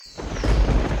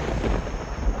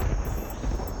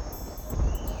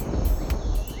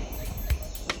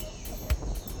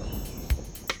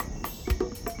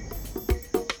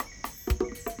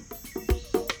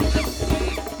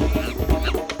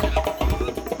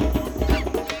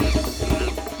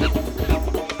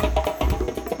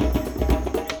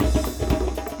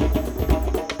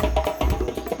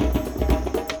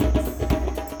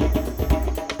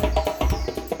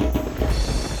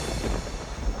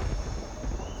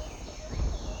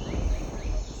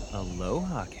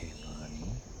Aloha,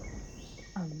 Kaylani.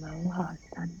 Aloha,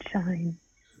 sunshine.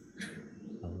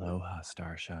 Aloha,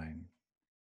 Starshine.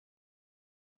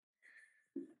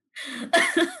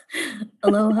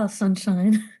 Aloha,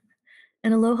 sunshine.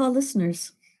 And aloha,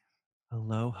 listeners.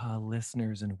 Aloha,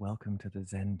 listeners, and welcome to the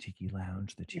Zen Tiki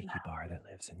Lounge, the tiki bar that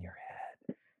lives in your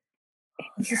head.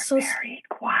 This You're is so very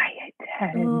quiet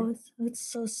head.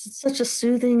 it's such a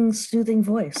soothing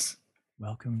voice.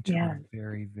 Welcome to Yes. a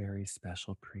very, very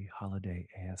special pre-holiday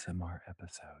ASMR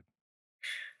episode.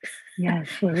 Yes,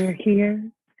 we're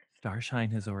here Starshine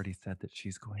has already said that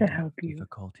she's going to to have help you.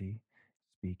 difficulty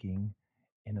speaking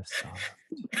in a soft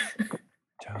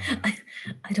tone.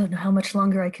 I don't know how much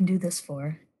longer I can do this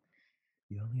for.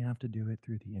 You only have to do it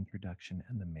through the introduction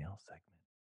and the mail segment.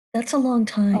 That's a long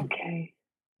time. Okay.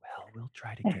 Well, we'll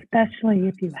try to get Especially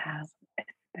if through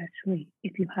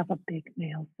you have a big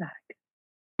mail sack.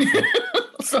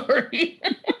 Sorry.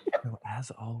 So,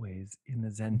 as always, in the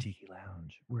Zen Tiki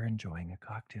Lounge, we're enjoying a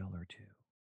cocktail or two.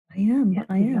 I am. Yes,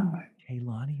 I we am. are.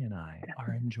 Kaylani and I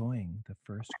are enjoying the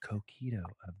first coquito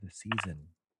of the season.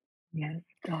 Yes,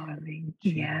 darling.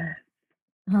 Cheers. Yes.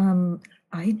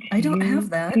 I don't have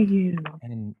that. To you.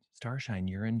 And Starshine,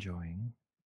 you're enjoying.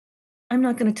 I'm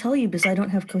not going to tell you because I don't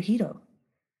have cojito.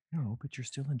 No, but you're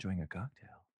still enjoying a cocktail.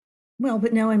 Well,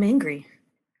 but now I'm angry.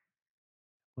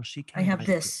 Well, she I came. have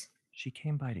this. She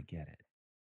came by to get it.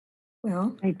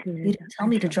 Well, I you did. didn't tell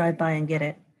me to drive by and get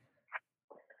it.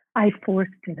 I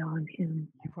forced it on him.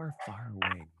 You are far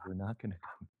away. We're not going to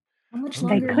come. How much Okay.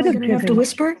 longer am could I have going to have to given-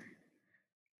 whisper?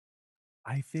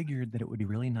 I figured that it would be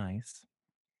really nice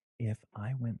if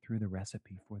I went through the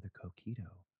recipe for the coquito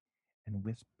and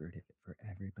whispered it for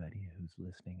everybody who's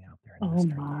listening out there. Oh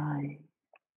my.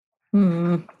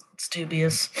 It's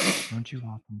dubious. Don't you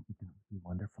all think that that would be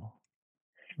wonderful?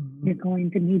 You're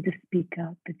going to need to speak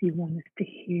up if you want us to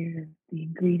hear the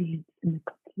ingredients in the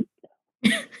cookie.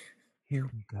 Here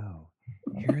we go.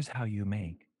 Here's how you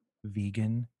make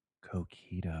vegan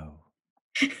coquito.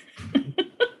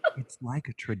 It's like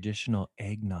a traditional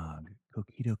eggnog.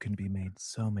 Coquito can be made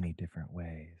so many different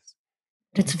ways.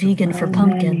 It's It's vegan of for Latin-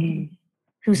 Pumpkin,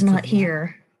 who's It's not of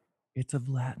here. It's of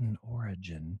Latin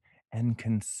origin and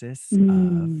consists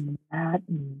Latin. of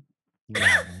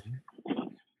water,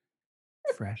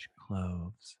 fresh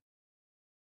cloves,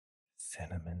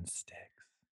 cinnamon sticks,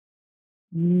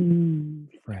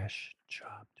 fresh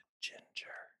chopped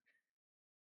ginger,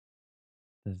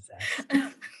 the zest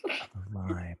of a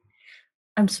lime,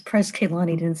 I'm surprised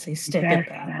Kaylani didn't say stick at That's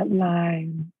that. that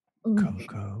lime.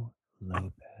 Coco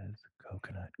Lopez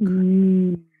coconut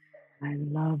cream, I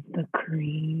love the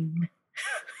cream.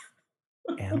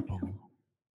 ample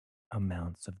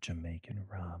amounts of Jamaican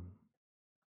rum,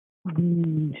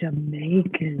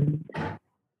 Jamaican.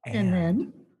 And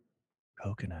then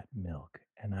coconut milk.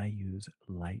 And I use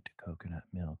light coconut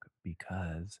milk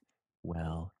because,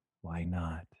 well, why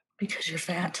not? because you're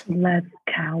fat. Less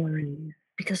calories.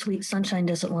 Because Sweet Sunshine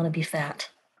doesn't want to be fat.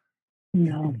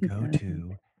 No. You can go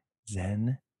to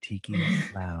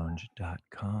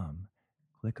zentikilounge.com,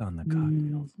 click on the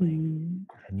cocktails link,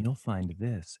 and you'll find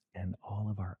this and all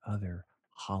of our other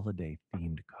holiday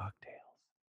themed cocktails.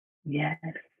 Yes.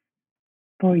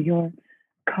 For your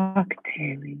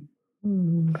cocktailing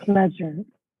pleasure.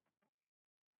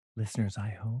 Listeners, I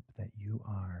hope that you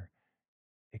are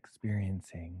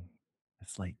experiencing a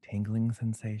slight tingling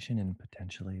sensation in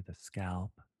potentially the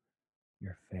scalp,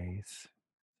 your face.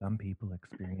 Some people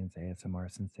experience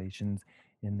ASMR sensations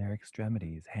in their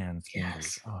extremities, hands,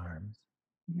 fingers, arms.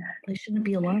 Yes. They shouldn't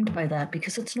be alarmed by that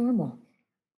because it's normal.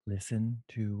 Listen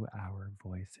to our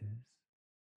voices.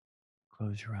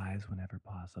 Close your eyes whenever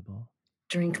possible.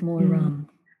 Drink more rum.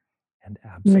 And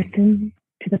absolutely, Listen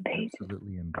to the page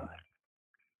absolutely imbibe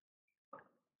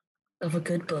of a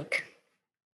good book.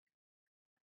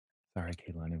 Sorry,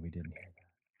 Kaylani, we didn't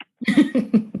hear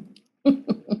that.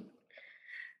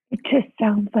 It just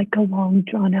sounds like a long,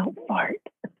 drawn-out fart.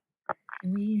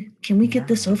 Can we get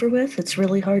this over with? It's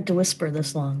really hard to whisper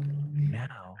this long.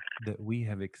 Now that we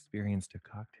have experienced a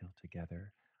cocktail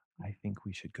together, I think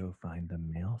we should go find the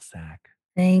mail sack.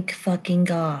 Thank fucking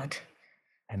God.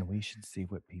 And we should see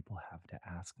what people have to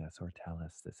ask us or tell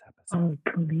us this episode.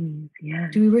 Oh, please,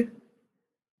 yes.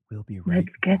 We'll be right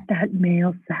Let's get that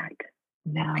mail sack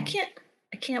now. I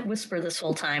can't whisper this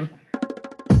whole time.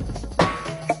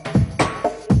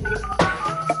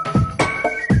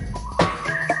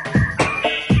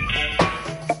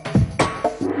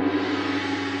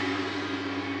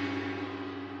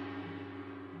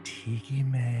 Tiki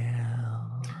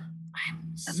mail.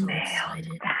 I'm so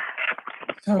excited.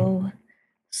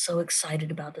 So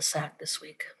excited about the sack this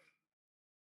week.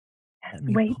 Let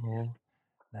me pull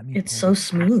Let me It's pull so the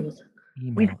smooth.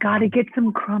 email We've got to out. get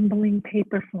some crumbling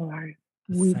paper for our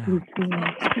The weekly sap.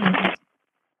 theme.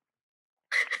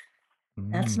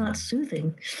 That's not Mm.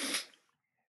 soothing.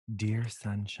 Dear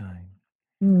Sunshine,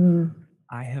 Mm.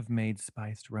 I have made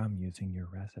spiced rum using your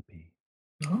recipe.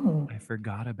 Oh. I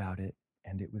forgot about it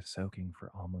and it was soaking for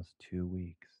almost 2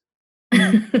 weeks.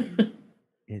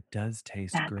 It does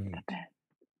taste That's the great, best.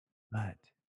 but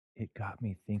it got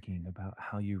me thinking about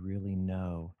how you really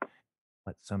know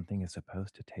what something is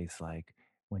supposed to taste like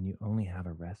when you only have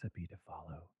a recipe to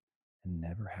follow and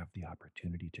never have the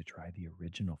opportunity to try the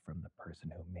original from the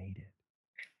person who made it.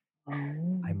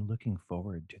 Oh, I'm looking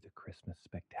forward to the Christmas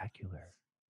spectacular.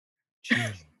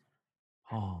 Cheers,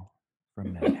 Paul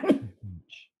from Manhattan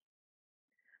Beach.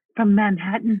 from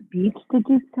Manhattan Beach, did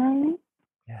you say?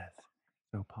 Yes.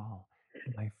 So Paul,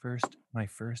 my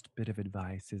first bit of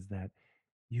advice is that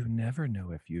you never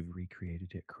know if you've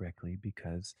recreated it correctly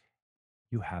because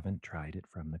you haven't tried it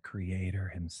from the creator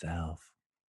himself.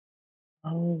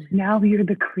 Oh, now you're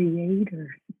the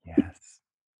creator. Yes.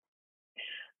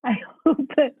 I hope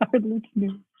that our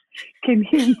listeners can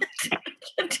hear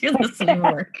Can't do this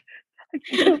anymore. I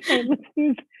hope our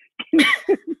listeners can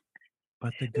hear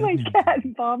But the good my news cat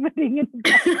is vomiting in the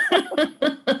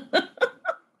background.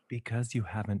 because you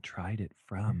haven't tried it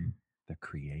from the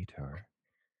creator,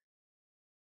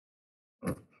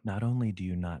 not only do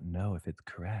you not know if it's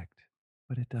correct,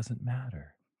 but it doesn't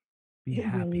matter. Be It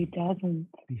really happy. doesn't.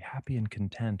 Be happy and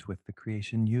content with the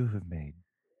creation you have made.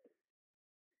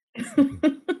 Sip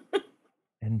it.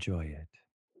 Enjoy it.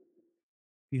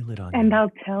 Feel it on And your.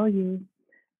 I'll tell you,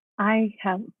 I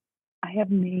have I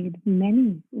have made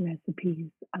many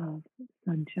recipes of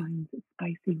Sunshine's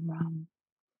spicy rum.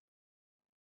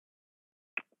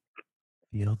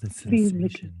 Feel the Really good.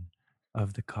 sensation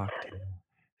of the cocktail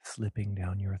slipping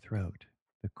down your throat,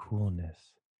 the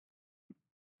coolness,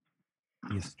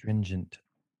 the astringent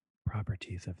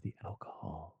properties of the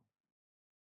alcohol,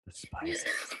 the spices.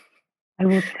 I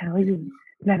will tell you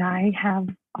that I have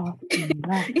often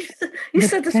left You the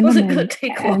said this wasn't going cinnamon to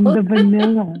take and the long.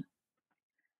 vanilla,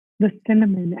 the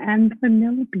cinnamon and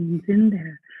vanilla beans in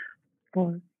there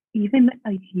for even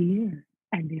a year,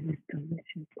 and it is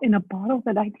delicious in a bottle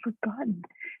that I'd forgotten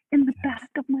in the Yes. back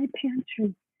of my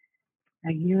pantry.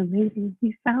 A year later,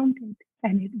 we found it,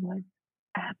 and it was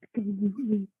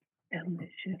absolutely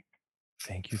delicious.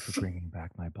 Thank you for bringing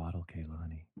back my bottle,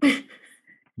 Kaylani.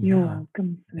 You're Now,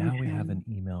 welcome, now we have Sunshine.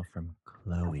 an email from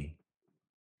Chloe.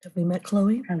 Have we met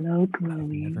Chloe? Hello, I've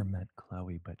Chloe. never met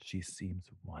Chloe, but she seems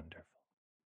wonderful.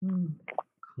 Mm.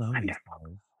 Chloe Wonderful.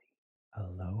 says,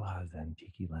 Aloha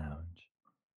Zantiki Lounge.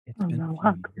 It's been a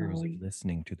Aloha, few years of Chloe.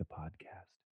 listening to the podcast,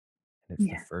 and it's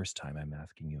the Yes. first time I'm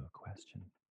asking you a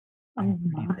question. Oh I'm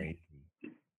pretty my.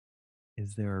 lazy.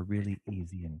 Is there a really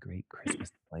easy and great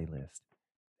Christmas playlist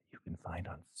that you can find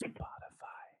on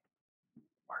Spotify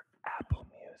or Apple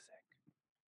Music?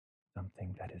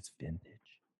 Something that is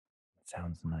vintage and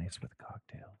sounds nice with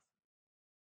cocktails.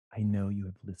 I know you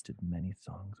have listed many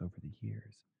songs over the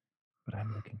years, but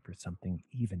I'm looking for something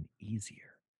even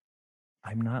easier.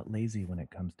 I'm not lazy when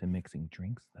it comes to mixing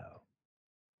drinks, though.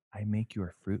 I make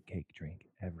your fruitcake drink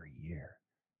every year,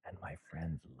 and my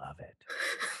friends love it.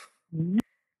 Mm.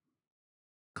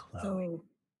 Chloe. So,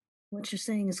 what you're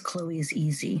saying is Chloe is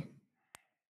easy.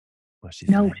 Well, she's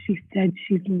No, lazy. she said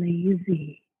she's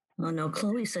lazy, Oh no,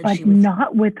 Chloe said but she was.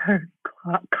 not with her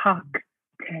cocktail.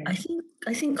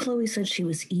 I think Chloe said she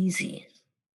was easy.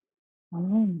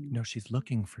 Oh. No, she's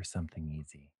looking for something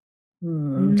easy.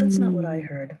 That's not what I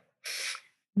heard.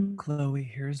 Chloe,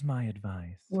 here's my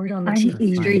advice. Word on the I'm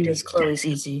TV street easy. is Chloe's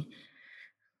easy.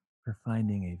 For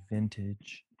finding a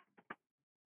vintage,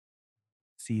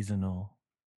 seasonal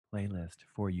playlist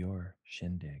for your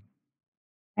shindig.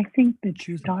 I think that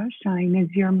Choose Starshine is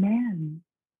your man.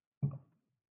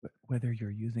 whether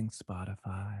you're using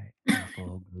Spotify,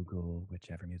 Apple, Google,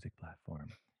 whichever music platform.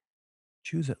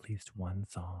 Choose at least one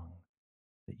song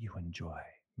that you enjoy.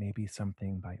 Maybe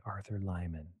something by Arthur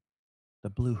Lyman. The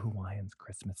Blue Hawaiians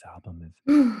Christmas album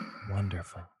is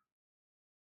wonderful.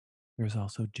 There's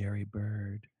also Jerry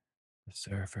Bird, The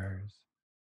Surfers,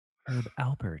 Herb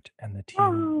Alpert, and the Teal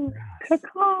Oh, Grass.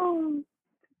 Cacao.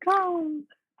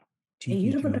 Tiki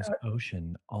you have Joe's about-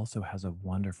 Ocean also has a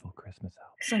wonderful Christmas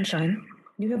album. Sunshine,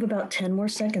 you have about 10 more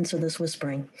seconds of this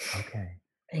whispering. Okay.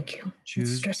 Thank you. It's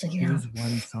Choose stressing me out.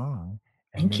 one song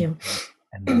and Thank then you.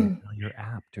 and then tell your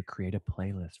app to create a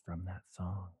playlist from that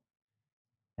song.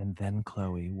 And then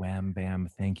Chloe, wham bam,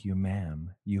 thank you,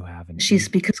 ma'am. You have an She's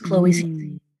because Chloe's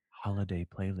easy. holiday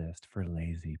playlist for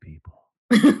lazy people.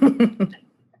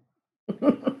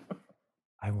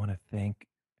 I want to thank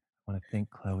I want to thank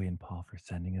Chloe and Paul for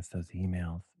sending us those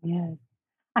emails. Yes.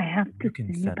 I have You to can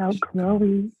say send us about your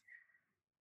Chloe.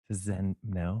 comments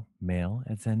to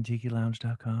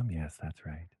mail@zenjikilounge.com. Yes, that's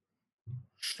right.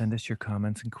 Send us your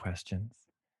comments and questions,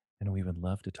 and we would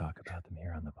love to talk about them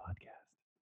here on the podcast.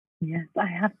 Yes, I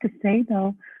have to say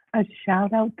though, a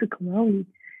shout out to Chloe.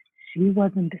 She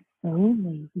wasn't so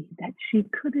lazy that she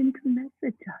couldn't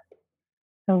message us.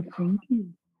 So thank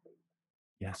you.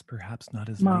 Yes, perhaps not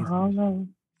as lazy as Mahalo.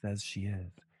 she says she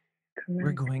is.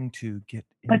 We're Correct. going to get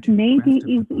But into the maybe rest of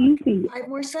the it's podcast. easy. 5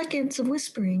 more seconds of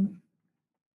whispering.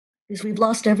 Because we've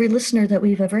lost every listener that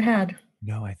we've ever had.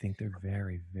 No, I think they're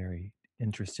very, very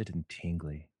interested in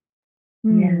tingly.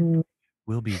 Yes.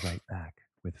 We'll be right back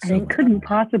with And so it much couldn't more.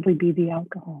 possibly be the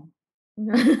alcohol.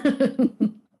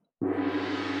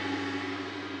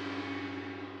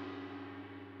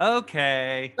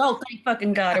 Okay. Oh, thank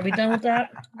fucking God. Are we done with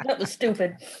that? That was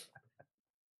stupid.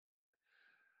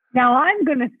 Now I'm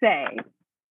going to say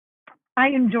I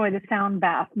enjoy the sound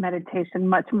bath meditation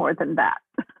much more than that.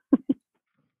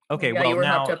 Okay, Yeah, well you were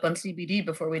now, hopped up on CBD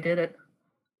before we did it.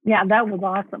 Yeah, that was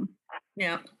awesome.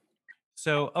 Yeah.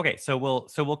 so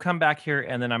we'll come back here,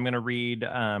 and then I'm going to read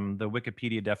the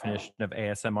Wikipedia definition of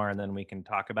ASMR, and then we can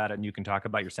talk about it, and you can talk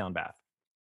about your sound bath.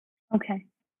 Okay.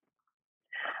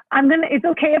 It's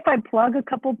okay if I plug a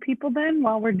couple people then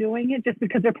while we're doing it, just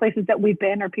because they're places that we've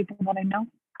been or people that I know.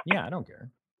 Yeah, I don't care.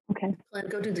 Okay. Glenn,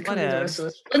 go do the Whatever. rest of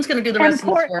this. Glenn's going to do the And rest of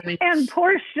this for me.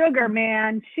 poor Sugar,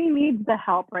 man, she needs the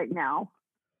help right now.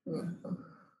 Mhm.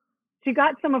 She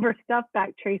got some of her stuff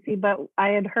back, Tracy, but I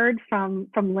had heard from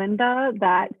Linda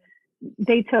that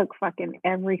they took fucking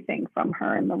everything from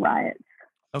her in the riots.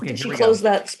 Okay, Did here she we close go.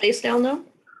 that space down though?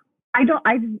 I don't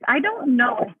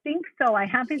know. I think so. I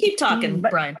haven't Keep talking, seen,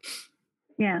 but Brian.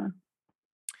 yeah.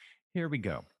 Here we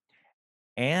go.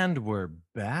 And we're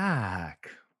back,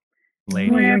 You're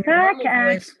ladies. We're your back normal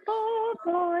at voice. full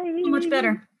voice. So much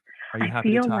better. Are you I happy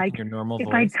to feel talk like in your normal if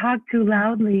voice? I talk too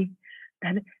loudly,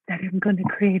 that I'm going to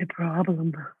create a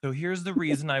problem. So here's the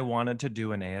reason I wanted to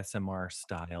do an ASMR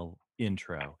style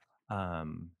intro.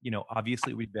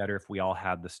 Obviously, we'd better if we all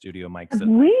had the studio mics.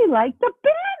 We like the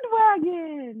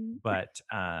bandwagon. But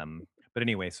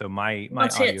anyway, so my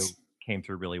What's audio hits? came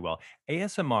through really well.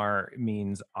 ASMR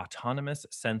means autonomous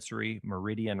sensory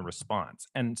meridian response.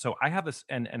 And so I have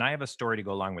I have a story to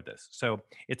go along with this. So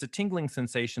it's a tingling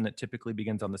sensation that typically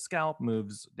begins on the scalp,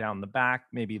 moves down the back,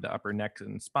 maybe the upper neck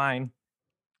and spine.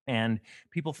 And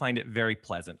people find it very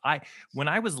pleasant. When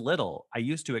I was little, I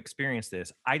used to experience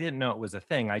this. I didn't know it was a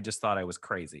thing. I just thought I was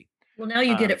crazy. Well, now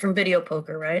you get Um, it from video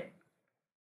poker, right?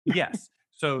 yes.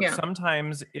 So Yeah.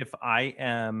 sometimes if I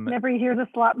am Never hear the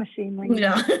slot machine ring.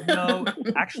 Yeah. no,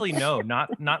 actually no,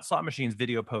 not slot machines,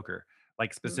 video poker,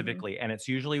 like Mhm. specifically. And it's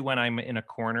usually when I'm in a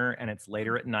corner and it's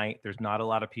later at night, there's not a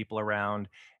lot of people around,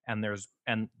 and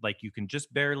like you can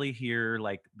just barely hear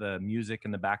like the music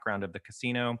in the background of the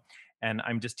casino, and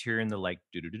I'm just hearing the like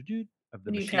do do do do of the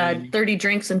And you've machine. had 30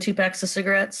 drinks and 2 packs of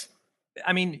cigarettes.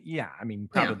 I mean,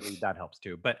 probably that helps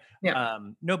too. But Yeah.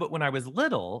 no, but when I was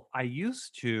little, I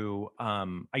used to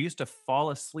fall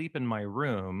asleep in my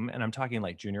room, and I'm talking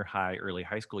like junior high, early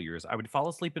high school years. I would fall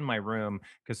asleep in my room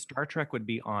because Star Trek would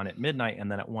be on at midnight, and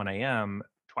then at 1 a.m.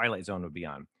 Twilight Zone would be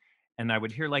on. And I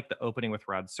would hear like the opening with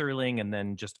Rod Serling, and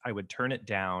then just I would turn it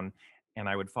down and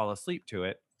I would fall asleep to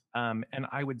it. And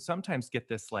I would sometimes get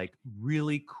this like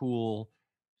really cool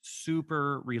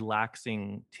super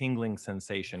relaxing tingling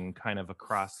sensation kind of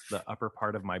across the upper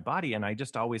part of my body, and I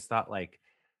just always thought like,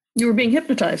 You were being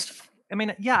hypnotized. I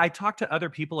mean, yeah, I talked to other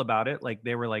people about it, like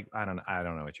they were like, I don't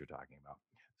know what you're talking about.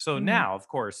 So Mhm. now of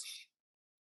course,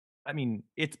 I mean,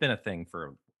 it's been a thing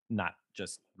for not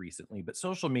just recently, but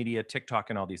social media, TikTok,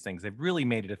 and all these things, they've really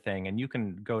made it a thing. And you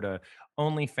can go to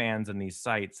OnlyFans and these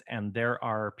sites, and there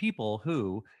are people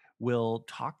who will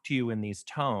talk to you in these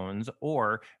tones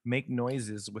or make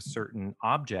noises with certain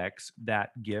objects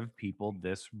that give people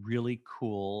this really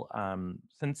cool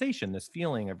sensation, this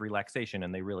feeling of relaxation,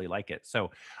 and they really like it.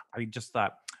 So I just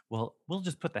thought, well, we'll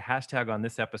just put the hashtag on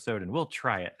this episode and we'll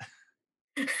try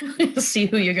it. See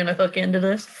who you're going to hook into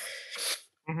this.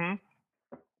 Mm-hmm.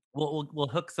 We'll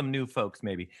hook some new folks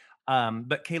maybe.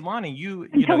 But Kaylani,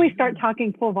 Until we start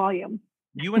talking full volume.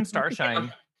 you and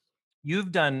Starshine,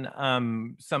 you've done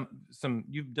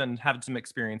had some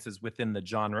experiences within the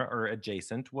genre or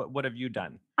adjacent. What have you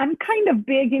done? I'm kind of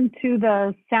big into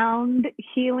the sound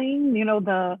healing,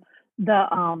 the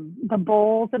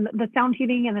bowls and the sound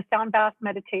healing and the sound bath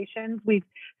meditations.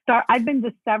 I've been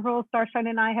to several. Starshine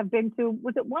and I have been to,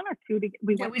 was it one or two?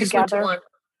 We Yeah, went we just went to together. one.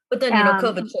 But then,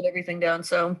 COVID shut everything down.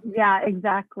 So Yeah,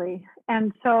 exactly.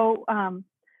 And so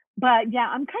but yeah,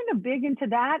 I'm kind of big into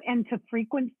that and to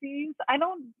frequencies. I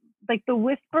don't like the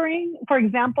whispering. For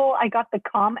example, I got the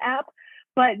Calm app,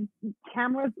 but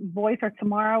Tamara's voice or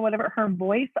Tamara, whatever, her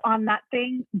voice on that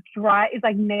thing is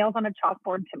like nails on a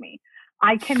chalkboard to me.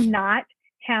 I cannot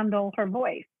handle her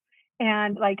voice.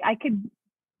 And like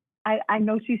I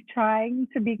know she's trying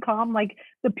to be calm. Like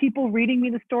the people reading me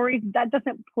the stories, that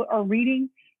doesn't put or reading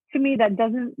to me, that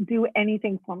doesn't do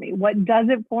anything for me. What does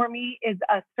it for me is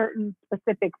a certain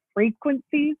specific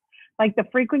frequencies, like the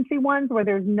frequency ones where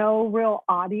there's no real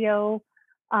audio,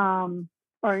 or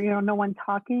no one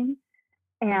talking.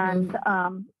 And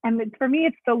for me,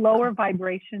 it's the lower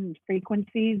vibration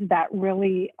frequencies that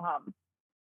really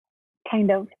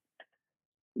kind of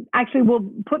actually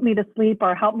will put me to sleep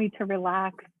or help me to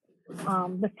relax.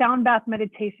 The sound bath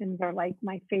meditations are like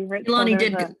my favorite. Ilani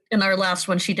did in our last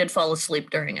one. She did fall asleep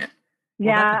during it.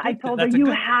 Yeah, I told her you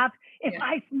have. If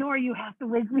I snore, you have to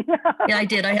wake me up. Yeah, I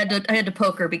did. I had to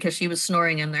poke her because she was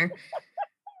snoring in there.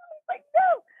 Like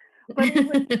no, but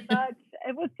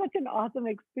it was such an awesome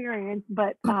experience.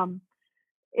 But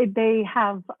they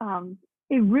have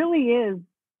it really is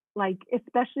like,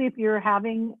 especially if you're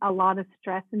having a lot of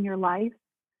stress in your life,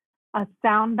 a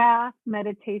sound bath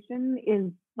meditation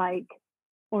is like,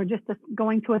 or just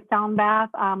going to a sound bath.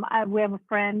 We have a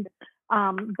friend,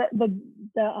 the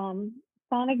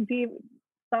Sonic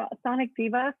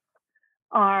Divas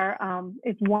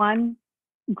is one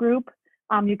group.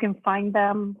 You can find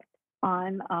them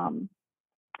on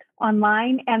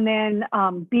online, and then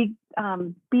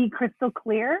Be Crystal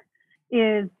Clear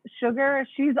is Sugar.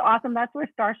 She's awesome. That's where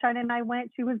Starshine and I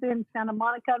went. She was in Santa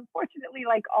Monica. Unfortunately,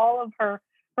 like all of her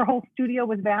whole studio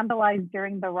was vandalized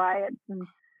during the riots. And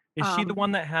is she the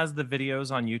one that has the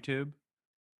videos on YouTube?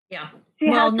 Yeah.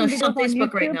 Well, no, she's on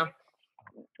Facebook right now.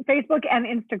 Facebook and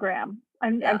Instagram.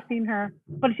 I've seen her,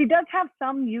 but she does have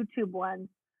some YouTube ones.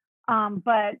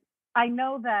 But I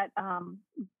know that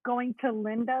going to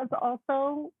Linda's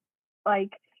also,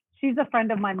 like, she's a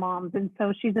friend of my mom's, and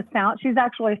so she's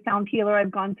actually a sound healer.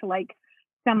 I've gone to like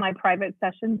semi-private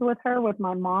sessions with her with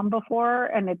my mom before,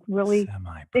 and it's really,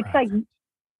 it's like,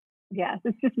 yes,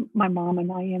 it's just my mom and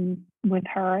I am with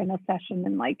her in a session,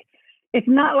 and like, it's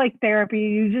not like therapy.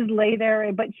 You just lay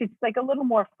there, but she's like a little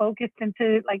more focused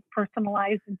into like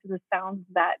personalized into the sounds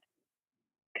that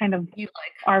kind of you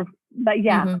like are, but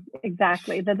yeah,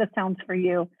 exactly. The sounds for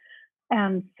you.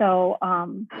 And so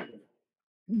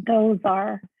those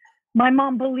are, my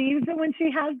mom believes that when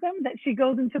she has them, that she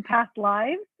goes into past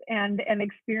lives and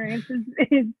experiences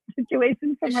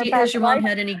situations from her past Has your mom life.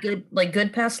 had any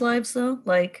good past lives though?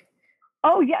 Like,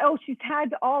 oh yeah, she's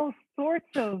had all sorts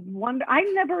of wonder.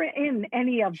 I'm never in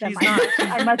any of them.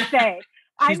 I must say.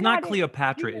 She's not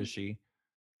Cleopatra, is she?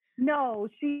 No,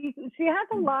 she has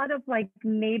a lot of like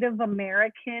Native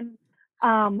American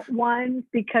ones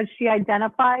because she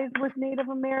identifies with Native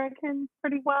Americans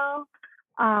pretty well.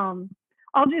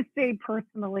 I'll just say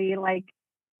personally, like,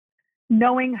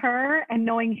 knowing her and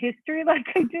knowing history like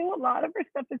I do, a lot of her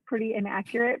stuff is pretty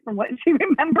inaccurate from what she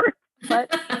remembers. But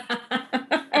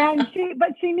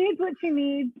she needs what she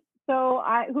needs. So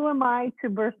who am I to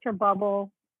burst her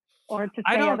bubble or to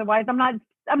say otherwise? I'm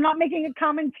not making a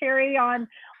commentary on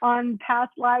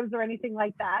past lives or anything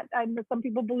like that. I know some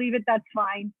people believe it. That's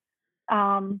fine.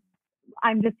 I'm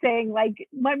just saying, like,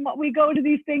 we go to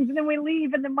these things and then we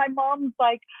leave, and then my mom's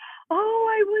like, "Oh,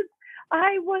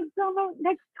 I was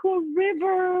next to a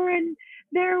river, and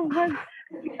there was,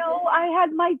 I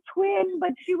had my twin,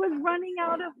 but she was running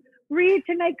out of reach,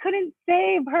 and I couldn't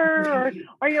save her,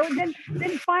 or then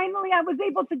finally I was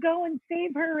able to go and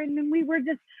save her, and then we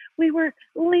were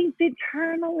linked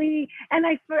eternally, and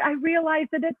I realized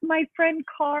that it's my friend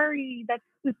Kari." That's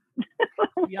just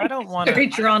I don't want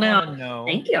to know.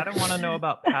 Thank you. I don't want to know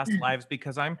about past lives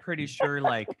because I'm pretty sure,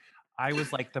 like, I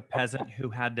was like the peasant who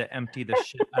had to empty the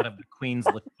shit out of the queen's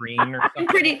latrine or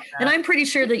something. I'm pretty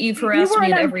sure that you've harassed me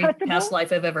in every past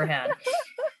life I've ever had.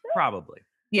 Probably.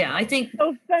 Yeah, I think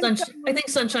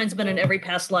Sunshine's been in every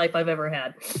past life I've ever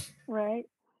had. Right.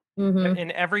 Mm-hmm.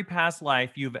 In every past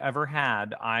life you've ever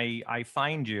had, I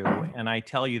find you and I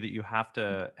tell you that you have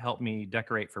to help me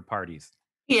decorate for parties.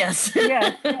 Yes.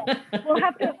 Yes. We'll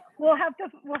have to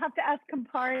ask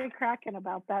Campari Kraken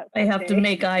about that. I have to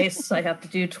make ice. I have to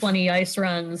do 20 ice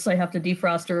runs. I have to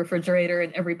defrost a refrigerator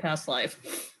in every past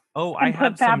life. Oh, I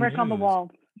have put fabric on the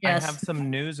wall. Yes. I have some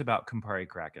news about Campari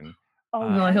Kraken. Oh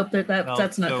no, I hope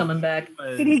that's not coming back.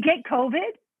 Did he get COVID?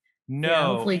 No, yeah,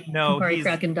 hopefully Campari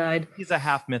Kraken died. He's a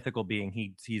half mythical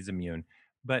being. He's immune,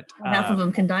 but half of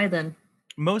them can die then.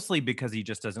 Mostly because he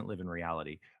just doesn't live in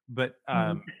reality. But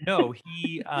no,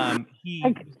 he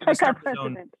like our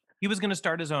president. he was going to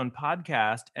start his own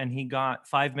podcast, and he got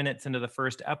 5 minutes into the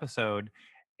first episode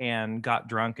and got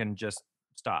drunk and just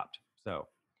stopped. So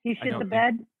He I shit the don't think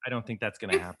bed. I don't think that's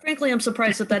going to happen. Frankly, I'm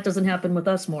surprised that doesn't happen with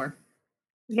us more.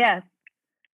 Yes,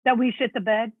 that we shit the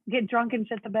bed, get drunk and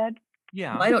shit the bed.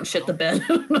 Yeah. I don't shit the bed.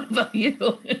 What about you?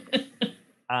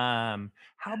 How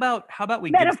about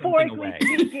we give something Metaphorically away?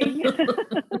 speaking.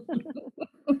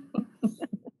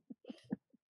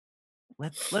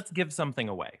 Let's give something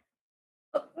away.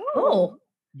 Oh,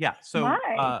 Yeah. So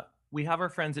My. we have our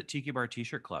friends at Tiki Bar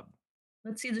T-shirt Club.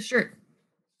 let's see the shirt.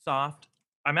 Soft.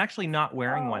 I'm actually not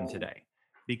wearing one Oh. today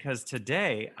because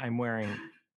today I'm wearing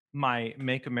my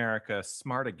Make America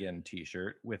Smart Again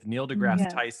T-shirt with Neil deGrasse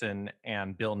Yes. Tyson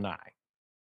and Bill Nye.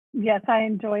 Yes, I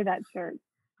enjoy that shirt.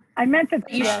 I meant to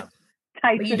You yes,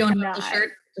 But you don't Tyson have the Nye.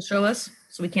 shirt to show us,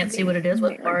 so we can't see what it is,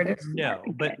 what bar it is. No,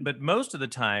 Okay. but most of the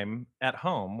time at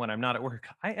home when I'm not at work,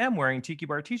 I am wearing Tiki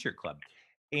Bar T-shirt Club,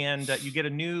 and you get a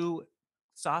new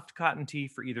soft cotton tee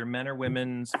for either men or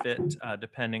women's fit,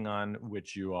 depending on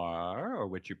which you are or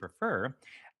which you prefer,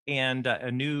 and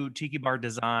a new Tiki Bar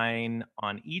design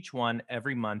on each one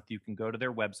every month. You can go to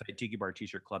their website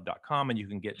tikibartshirtclub.com and you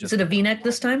can get Is just it a V-neck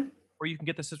this time? or you can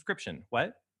get the subscription.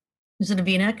 What? Is it a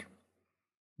V-neck?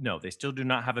 No, they still do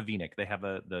not have a V-neck. They have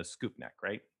the scoop neck,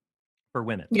 right? For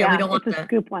women. Yeah, we don't want it's a that.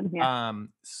 scoop one. Yeah,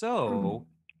 So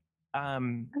I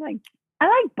like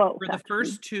both. for the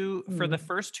actually.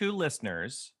 first two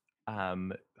listeners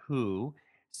who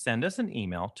send us an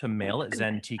email to mail at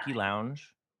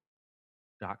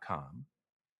zentikilounge.com,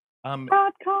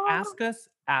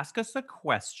 ask us a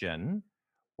question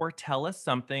or tell us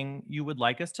something you would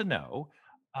like us to know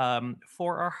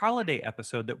for our holiday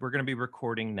episode that we're going to be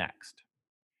recording next.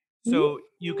 So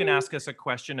you can ask us a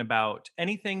question about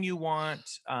anything you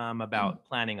want, about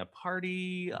planning a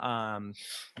party,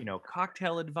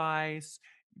 cocktail advice.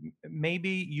 Maybe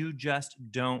you just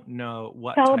don't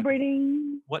know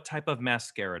Celebrating what type of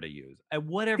mascara to use.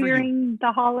 Whatever during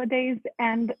the holidays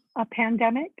and a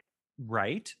pandemic.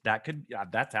 Right.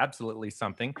 That's absolutely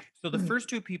something. So the first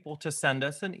two people to send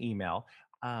us an email,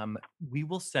 we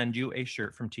will send you a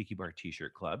shirt from Tiki Bar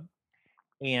T-shirt Club.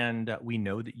 And we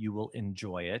know that you will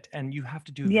enjoy it. And you have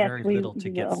to do Yes, very we little to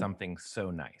get will. something so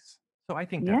nice. So I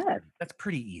think Yes, that's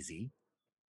pretty easy.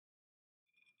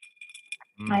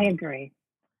 I agree.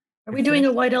 Are we doing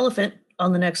a white elephant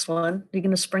on the next one? Are you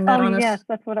going to spring that on us? Yes,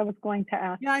 that's what I was going to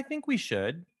ask. Yeah, I think we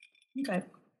should. Okay.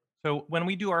 So when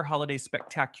we do our holiday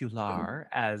spectacular,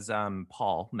 as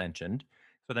Paul mentioned,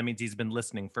 so that means he's been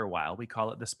listening for a while. We call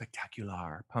it the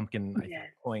spectacular. Pumpkin, I think,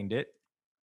 coined it.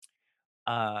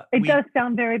 It does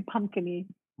sound very pumpkin-y.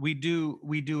 We do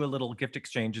a little gift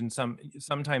exchange, and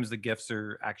sometimes the gifts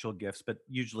are actual gifts, but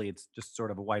usually it's just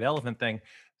sort of a white elephant thing.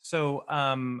 So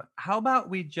how about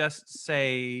we just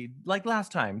say, like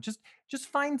last time, just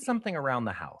find something around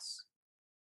the house.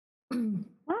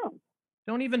 Oh.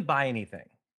 Don't even buy anything.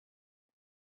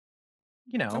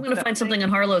 I'm going to find something in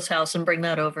Harlow's house and bring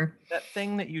that over. That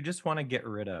thing that you just want to get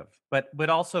rid of, but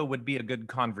also would be a good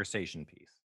conversation piece.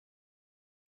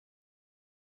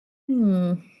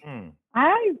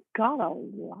 I've got a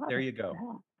lot. There you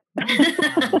go.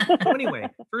 So anyway,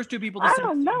 first two people to I send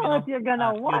don't know if you're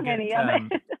gonna want any of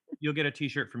it. You'll get a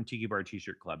T-shirt from Tiki Bar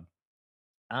T-shirt Club.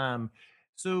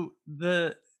 So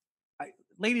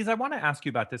ladies, I want to ask you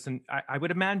about this, and I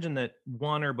would imagine that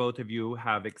one or both of you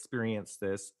have experienced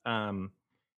this. The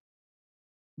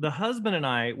husband and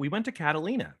I, we went to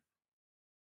Catalina.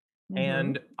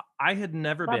 And I had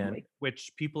never been,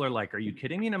 which people are like, are you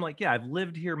kidding me? And I'm like, yeah, I've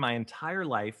lived here my entire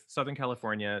life, Southern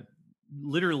California,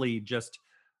 literally just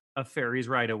a ferry's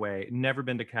ride away, never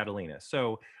been to Catalina.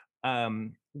 So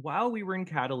while we were in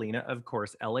Catalina, of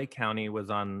course, LA County was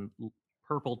on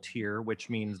purple tier, which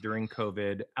means during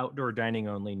COVID, outdoor dining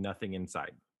only, nothing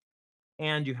inside.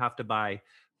 And you have to buy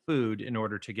food in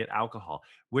order to get alcohol,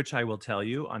 which I will tell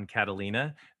you on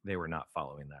Catalina, they were not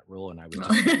following that rule. And I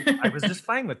was just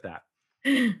fine with that.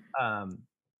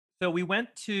 So we went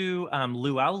to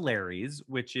Luau Larry's,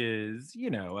 which is,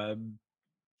 a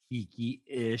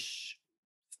geeky-ish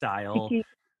style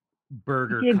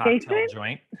burger cocktail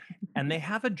joint. And they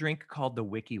have a drink called the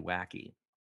Wiki Wacky.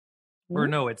 Or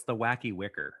no, it's the Wacky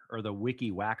Wicker or the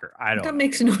Wiki Whacker. I don't know. That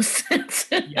makes no sense.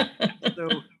 Yeah. So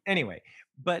anyway,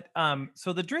 but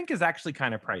so the drink is actually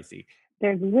kind of pricey.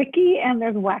 There's wiki and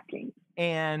there's whacking.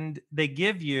 And they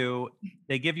give you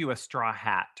a straw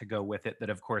hat to go with it that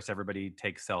of course everybody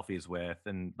takes selfies with,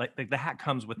 and like the hat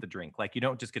comes with the drink. Like you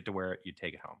don't just get to wear it, you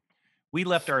take it home. We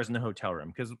left ours in the hotel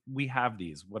room because we have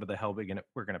these. What the hell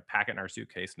we're gonna pack it in our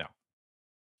suitcase? No.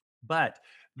 But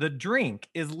the drink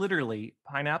is literally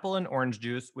pineapple and orange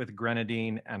juice with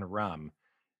grenadine and rum.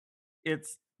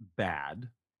 It's bad.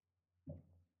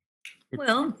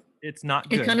 Well, It's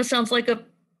not it good. kind of sounds like a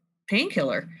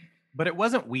painkiller. But it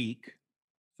wasn't weak,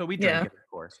 so we drank Yeah. it, of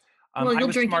course. Well, I you'll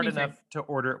was drink smart anything. enough to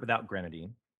order it without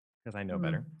grenadine because I know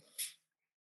better.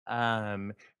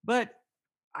 Mm. But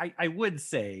I would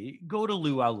say go to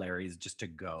Luau Larry's just to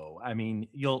go. I mean,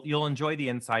 you'll enjoy the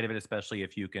inside of it, especially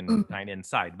if you can Mm. dine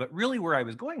inside. But really, where I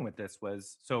was going with this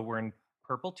was, so we're in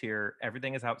Purple Tier,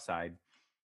 everything is outside,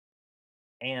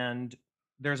 and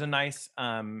there's a nice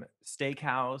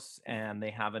steakhouse, and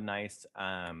they have a nice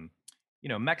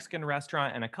Mexican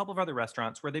restaurant and a couple of other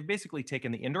restaurants where they've basically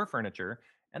taken the indoor furniture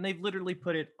and they've literally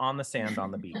put it on the sand on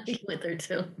the I beach. went there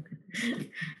too.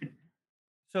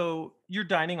 So you're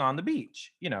dining on the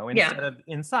beach, Yeah. instead of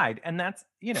inside. And that's,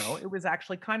 it was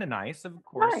actually kind of nice, of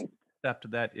course, Nice.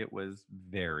 except that it was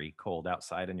very cold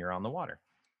outside and you're on the water.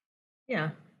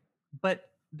 Yeah. But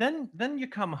then you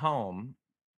come home,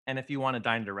 and if you want to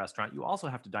dine at a restaurant, you also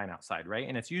have to dine outside, right?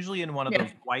 And it's usually in one of Yeah.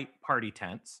 those white party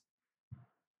tents.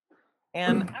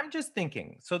 And I'm just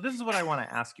thinking, so this is what I want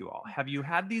to ask you all. Have you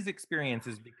had these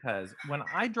experiences? Because when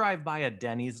I drive by a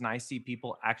Denny's and I see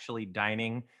people actually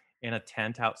dining in a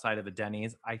tent outside of a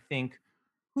Denny's, I think,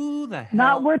 who the Not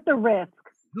hell worth the risk.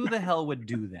 would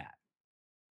do that?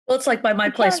 Well, it's like by my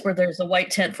place Because where there's a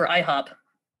white tent for IHOP.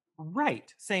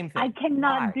 Right. Same thing. I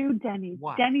cannot Why? do Denny's.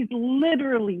 Why? Denny's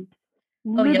literally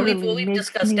Oh yeah, we've makes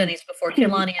discussed me Denny's before. puke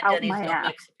Kehlani and out Denny's my don't ass.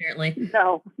 mix, apparently.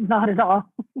 No, not at all.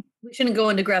 We shouldn't go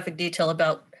into graphic detail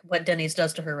about what Denny's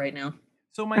does to her right now.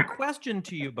 So my question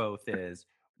to you both is,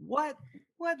 what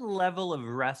level of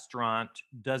restaurant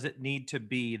does it need to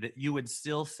be that you would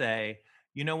still say,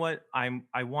 you know what,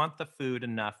 I want the food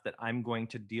enough that I'm going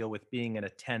to deal with being in a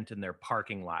tent in their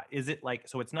parking lot? Is it like,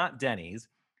 so it's not Denny's?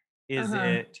 Is Uh-huh.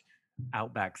 it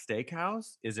Outback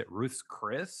Steakhouse? Is it Ruth's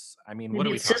Chris? I mean, what Maybe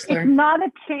are we it's talking? Sizzler. It's not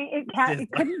a chain. It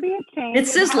Sizzler. couldn't be a chain.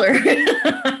 It's It has to be-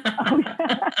 Sizzler. Oh,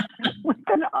 yeah.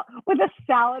 with a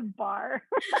salad bar.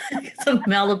 Some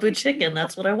Malibu chicken.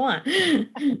 That's what I want.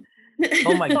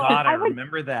 Oh my So God, I I would-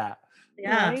 remember that.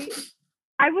 Yeah. Right?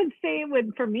 I would say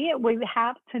for me, it would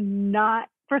have to not,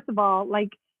 first of all, like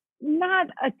not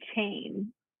a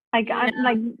chain. Like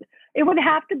it would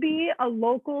have to be a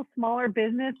local, smaller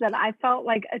business that I felt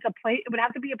like it's a place. It would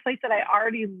have to be a place that I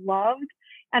already loved,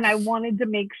 and I wanted to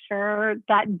make sure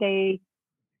that they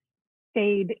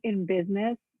stayed in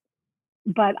business.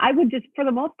 But I would just, for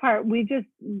the most part,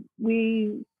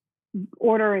 we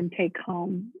order and take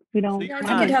home. We don't. So Yeah, I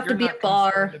think it'd have to you're be a not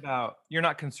bar. concerned you're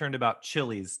not concerned about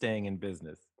Chili's staying in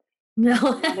business. No.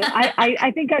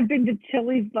 I think I've been to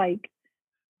Chili's like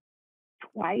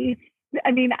twice.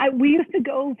 I mean, we used to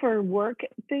go for work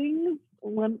things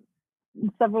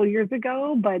several years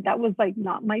ago, but that was like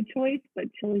not my choice. But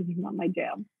Chili's is not my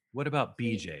jam. What about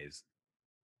BJ's?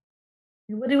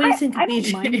 What do we think of I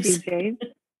don't mind BJ's? BJ's.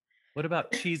 What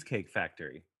about Cheesecake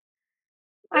Factory?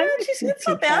 I like it's not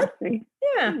Cheesecake bad. Factory.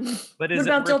 Yeah. But What is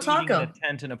about it Del worth eating in Taco? a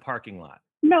tent in a parking lot?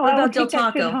 No, What I would about Del take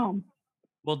that shit Taco? home.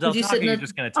 Well, Del Would you Taco, sit in you're a-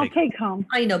 just going to I'll take. take home.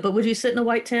 I know, but would you sit in a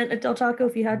white tent at Del Taco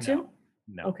if you had to?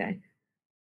 No. Okay.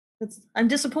 I'm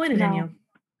disappointed in No. you.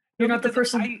 You're not the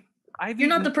because person. I've You're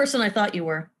not eaten- the person I thought you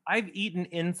were. I've eaten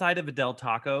inside of a Del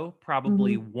Taco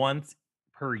probably Mm-hmm. once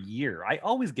per year. I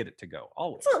always get it to go.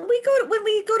 Always. So when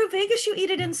we go to Vegas, you eat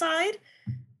it inside.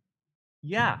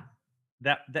 Yeah.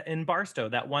 That in Barstow,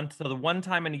 the one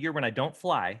time in a year when I don't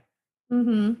fly,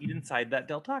 Mm-hmm. eat inside that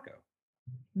Del Taco.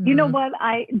 You know what?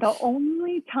 The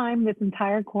only time this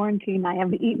entire quarantine I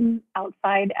have eaten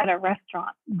outside at a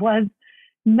restaurant was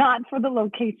not for the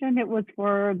location. It was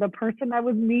for the person I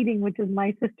was meeting, which is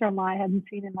my sister-in-law. I hadn't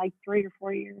seen in like 3 or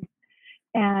 4 years.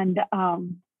 And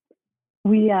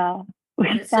we sat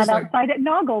Sizzler. outside at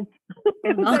Noggles.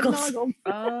 It was at Noggles. Noggles.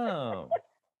 Oh.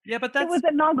 Yeah, but It that's was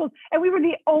at Noggles. And we were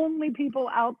the only people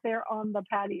out there on the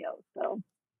patio. So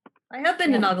I have been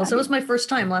to Yeah, Noggles. It was my first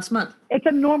time last month. it's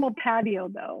a normal patio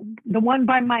though. The one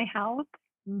by my house.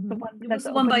 Mhm. The one It was that's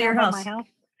the one by open your now house. my house.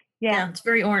 Yeah, Yeah. it's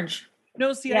very orange.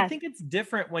 no, see, I Yes. think it's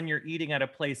different when you're eating at a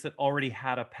place that already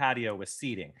had a patio with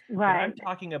seating. But Right. I'm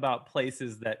talking about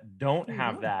places that don't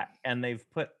have Mhm. that, and they've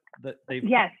put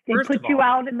Yes, they First put of you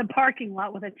all- out in the parking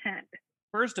lot with a tent.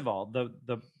 First of all,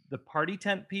 the party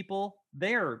tent people,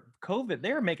 they're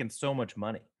making so much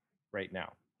money right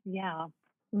now. Yeah.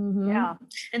 Mhm. Yeah.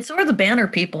 And so are the banner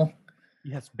people.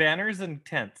 Yes, banners and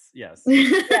tents. Yes, we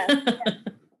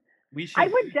should. I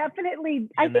would definitely,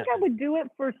 I in think that I would do it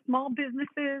for small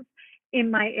businesses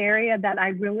in my area that I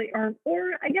really, or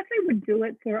I guess I would do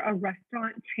it for a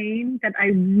restaurant chain that I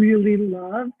really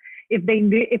love if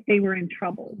they were in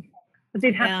trouble. But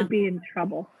they'd have Yeah. to be in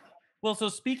trouble. Well, so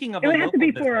speaking of It a would have to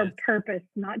local be for a business, purpose,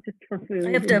 not just for food.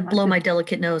 I have to and not blow my just,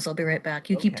 delicate nose. I'll be right back.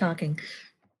 You keep okay. talking.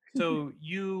 So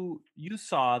you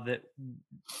saw that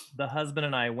the husband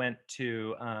and I went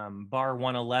to Bar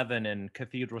 111 in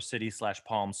Cathedral City /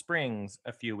 Palm Springs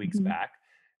a few weeks Mhm. back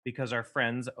because our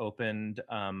friends opened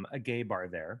a gay bar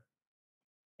there.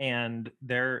 And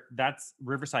that's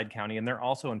Riverside County, and they're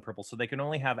also in Purple, so they can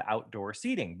only have outdoor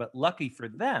seating. But lucky for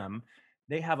them,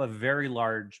 they have a very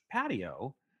large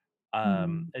patio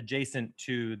Mm. adjacent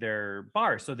to their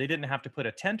bar, so they didn't have to put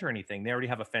a tent or anything. They already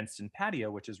have a fenced-in patio,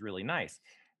 which is really nice.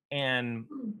 And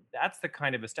that's the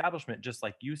kind of establishment, just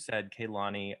like you said,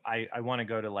 Kaylani. I want to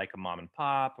go to like a mom and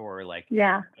pop or like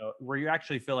Yeah, where you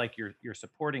actually feel like you're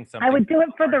supporting I something would that's do it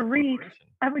a for the large reef. corporation.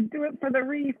 I would do it for the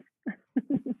reef.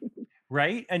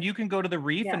 Right. And you can go to the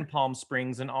reef Yeah. in Palm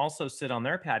Springs and also sit on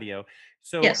their patio.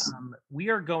 So Yes.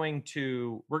 we're going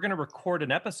to record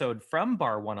an episode from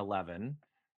Bar 111.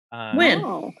 When?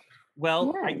 Oh,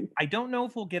 Well, when? I don't know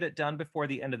if we'll get it done before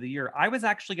the end of the year. I was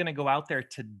actually going to go out there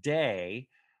today,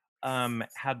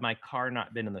 had my car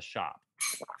not been in the shop.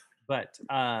 But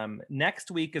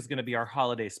next week is going to be our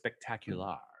holiday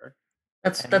spectacular.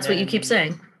 That's And what you keep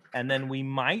then saying. and then we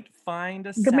might find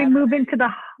a Then we Saturday. move into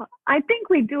I think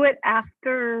we do it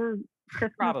after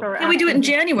Christmas Probably. or Can we do it in after-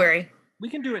 January? We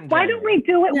can do it in Why January. don't we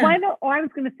do it? Yeah. Why don't? Oh, I was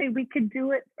going to say we could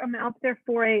do it from out there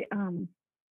for a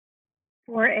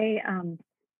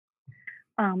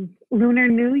Lunar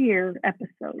New Year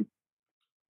episode.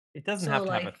 It doesn't So have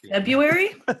to have a like theme. February?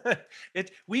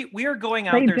 We are going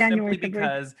out Late there January, simply February.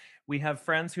 because we have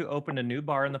friends who opened a new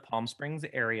bar in the Palm Springs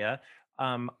area.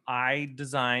 I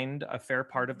designed a fair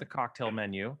part of the cocktail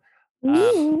menu.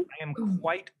 Ooh. I am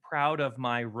quite proud of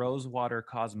my Rosewater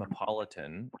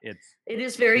Cosmopolitan. It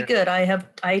is very good.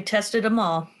 I tested them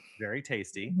all. very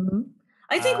tasty. Mhm.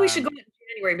 I think we should go in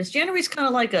January because January's kind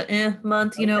of like a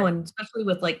month, you know, Okay. and especially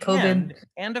with like COVID.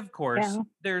 And of course, Yeah.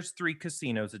 there's 3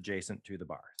 casinos adjacent to the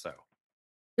bar. So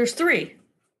There's 3.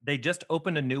 they just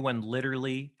opened a new one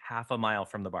literally half a mile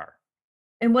from the bar.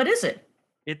 And what is it?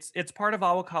 It's part of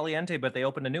Agua Caliente, but they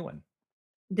opened a new one.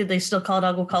 Did they still call it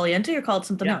Agua Caliente or call it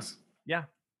something Yeah. else? Yeah.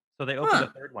 So they opened Huh.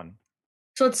 a third one.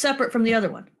 So it's separate from the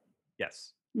other one.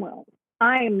 Yes. Well,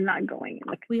 I am not going in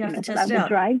the We have casino, to but test I it will out.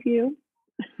 drive you.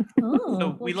 Oh,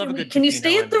 So we love a good Can you casino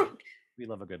stay at and the we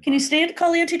love a good Can you bar. stay at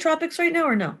Caliente Tropics right now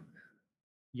or no?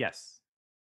 Yes.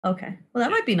 Okay. Well,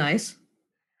 that Yeah. might be nice.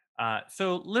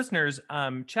 So listeners,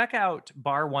 check out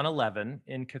Bar 111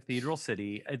 in Cathedral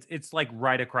City. It's like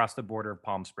right across the border of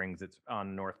Palm Springs. It's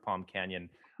on North Palm Canyon.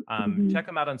 Mhm. Check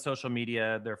them out on social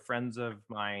media. They're friends of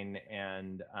mine,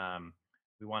 and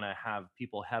we want to have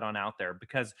people head on out there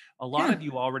because a lot Yeah. of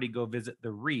you already go visit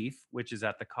the Reef, which is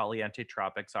at the Caliente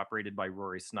Tropics, operated by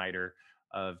Rory Snyder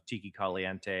of Tiki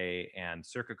Caliente and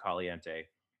Circa Caliente.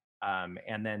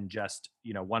 And then just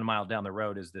 1 mile down the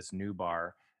road is this new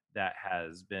bar that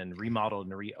has been remodeled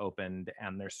and reopened,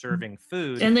 and they're serving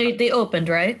food. And they opened,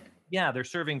 right? Yeah, they're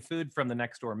serving food from the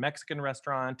next door Mexican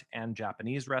restaurant and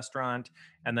Japanese restaurant,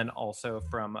 and then also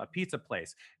from a pizza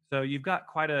place. So you got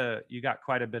quite a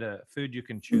bit of food you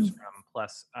can choose from,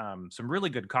 plus some really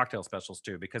good cocktail specials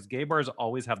too, because gay bars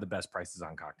always have the best prices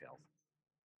on cocktails.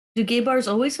 Do gay bars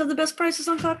always have the best prices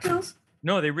on cocktails?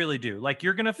 No, they really do. Like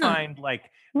you're gonna Huh. find like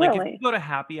if Really? you go to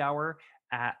happy hour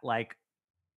at like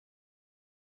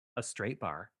a straight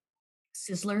bar,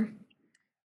 Sizzler.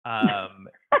 and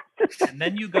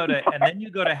then you go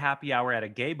to happy hour at a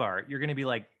gay bar, you're gonna be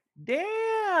like,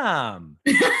 damn.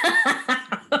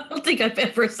 I don't think I've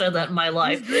ever said that in my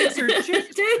life. drinks are cheap.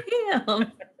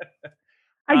 Damn.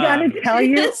 I gotta Um, tell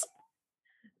you, Yes.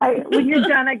 when you're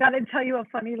done, I gotta tell you a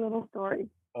funny little story.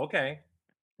 Okay.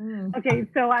 Okay,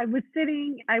 so I was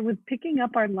picking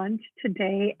up our lunch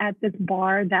today at this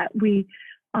bar that we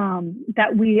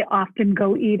often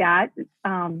go eat at,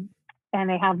 and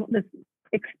they have this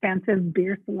expansive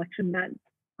beer selection that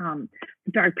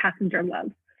the Dark Passenger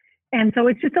loves. And so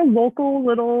it's just a local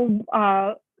little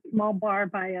small bar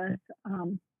by us.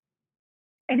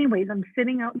 Anyways, I'm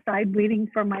sitting outside waiting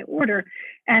for my order,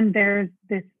 and there's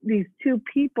these 2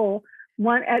 people,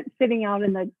 one sitting out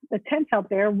in the tents out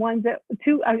there.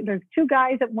 There's 2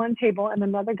 guys at one table and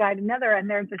another guy at another, and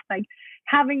they're just like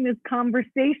having this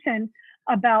conversation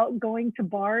about going to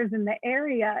bars in the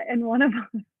area. And one of them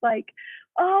was like,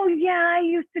 "Oh yeah, I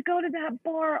used to go to that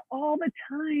bar all the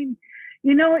time.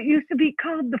 You know, it used to be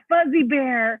called the Fuzzy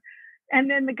Bear." And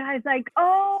then the guy's like,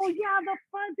 "Oh yeah, the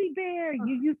Fuzzy Bear.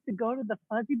 You used to go to the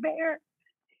Fuzzy Bear?"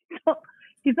 So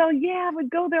he's all, "Yeah, I would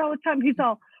go there all the time." He's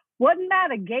all, "Wasn't that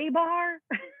a gay bar?"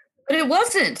 But it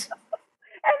wasn't,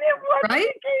 And it wasn't right?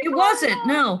 a gay It bar, wasn't.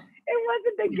 No.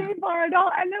 wasn't the gay bar at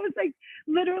all. And I was like,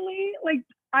 literally, like,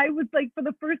 I was like, for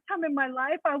the first time in my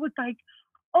life, I was like,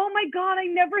 oh my God, I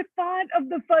never thought of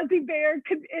the fuzzy bear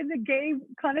in a gay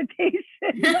connotation.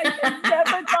 Like, I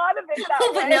never thought of it that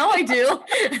Oh, but way. now I do.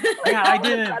 Yeah, all I of a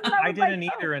didn't. sudden, I was like, didn't oh.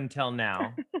 either until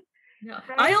now. No,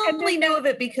 Right? I And only then knew of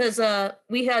it because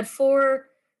we had 4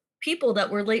 people that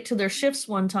were late to their shifts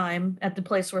one time at the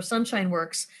place where Sunshine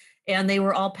works, and they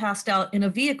were all passed out in a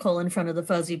vehicle in front of the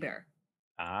fuzzy bear.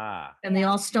 Ah, And they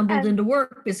Yeah. all stumbled And- into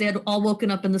work because they had all woken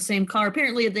up in the same car.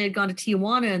 Apparently, they had gone to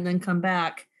Tijuana and then come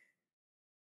back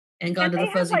and gone And to they the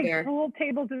had fuzzy like bear. pool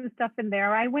tables and stuff in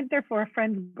there. I went there for a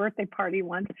friend's birthday party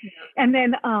once. Yeah. And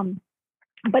then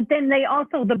but then they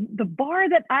also the bar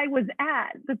that I was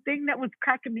at, the thing that was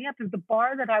cracking me up is the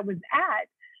bar that I was at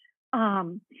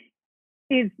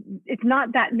it's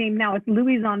not that name now, it's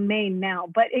Louis on Main now,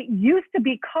 but it used to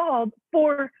be called,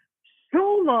 for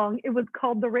so long, it was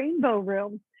called the Rainbow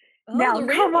Room. Oh, Now the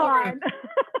come Rainbow on. Room.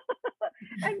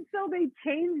 And so they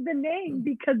changed the name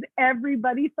because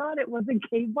everybody thought it was a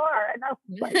gay bar. And I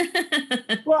was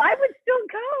like, well, I would still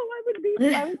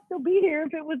go. I would still be here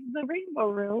if it was the Rainbow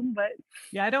Room. But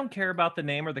yeah. I don't care about the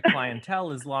name or the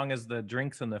clientele as long as the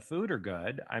drinks and the food are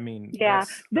good. I mean, yeah,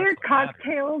 that's their what matters.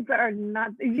 cocktails are not.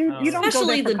 You don't go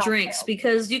Especially there for the drinks, cocktails.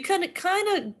 because you kind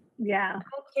of Yeah,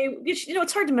 okay. You know,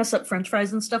 it's hard to mess up French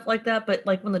fries and stuff like that. But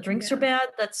like when the drinks are bad,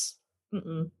 that's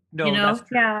No, you know? that's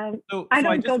true. yeah. So I I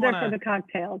don't just go there for wanna the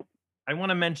cocktails. I want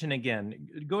to mention again,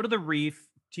 go to the Reef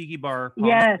Tiki Bar, Palm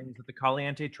Yes. Springs at the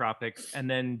Caliente Tropics, and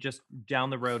then just down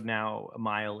the road now a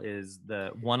mile is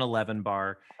the 111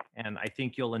 Bar, and I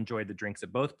think you'll enjoy the drinks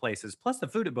at both places. Plus, the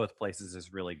food at both places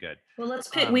is really good. Well, let's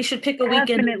pick. We should pick a weekend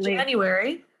in Definitely.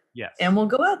 January, Yes, and we'll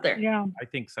go out there. Yeah. I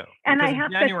think so. And I Because in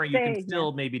have to January you say, can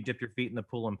still maybe dip your feet in the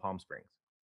pool in Palm Springs.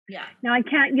 Yeah. Now, I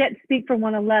can't yet speak for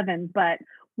 111, but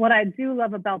what I do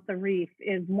love about the Reef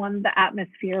is, one, the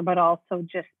atmosphere, but also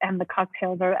and the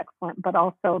cocktails are excellent, but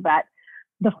also that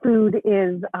the food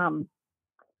is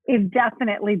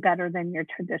definitely better than your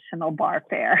traditional bar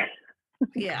fare.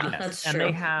 Yeah, Yes, that's and true.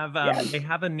 they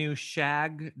have a new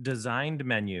Shag designed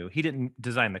menu. He didn't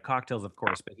design the cocktails, of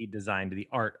course, but he designed the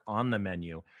art on the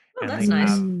menu. Oh, And that's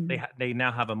they nice. they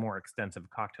now have a more extensive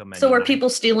cocktail menu. So are now. people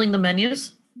stealing the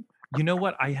menus? You know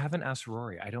what? I haven't asked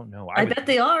Rory. I don't know. I bet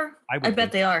they are. I I would bet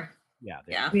think they are. Yeah,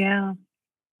 Yeah. Yeah.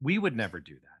 we would never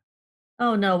do that.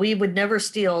 Oh no, we would never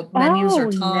steal menus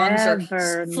or tongs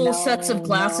never. or full sets of No,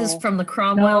 glasses no. from the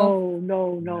Cromwell.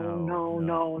 No, No.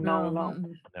 Mm-mm.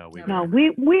 We No.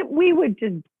 would No, we would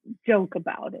just joke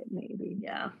about it, maybe.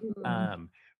 Yeah.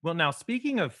 Well, now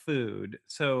speaking of food,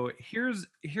 so here's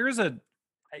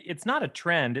it's not a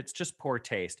trend, it's just poor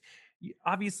taste.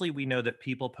 Obviously, we know that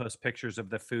people post pictures of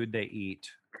the food they eat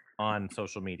on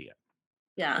social media.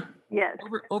 Yeah. Yes.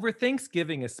 Over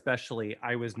Thanksgiving, especially,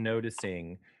 I was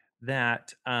noticing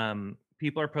that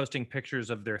people are posting pictures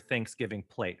of their Thanksgiving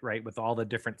plate, right, with all the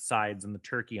different sides and the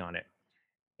turkey on it.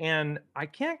 And I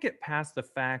can't get past the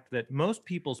fact that most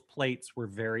people's plates were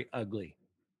very ugly.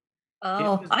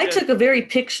 Oh, was I just- took a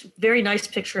very nice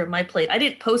picture of my plate. I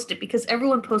didn't post it because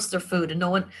everyone posts their food and no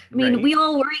one, I mean, Right. we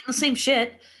all were eating the same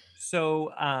shit.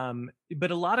 So,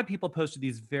 but a lot of people posted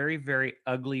these very, very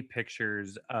ugly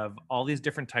pictures of all these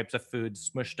different types of foods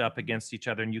smushed up against each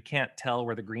other, and you can't tell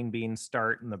where the green beans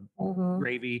start and the Mhm.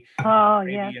 gravy, Oh,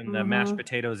 gravy yes. and the mashed Mhm.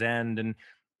 potatoes end, and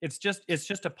it's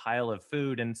just a pile of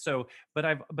food. And so,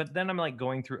 but then I'm like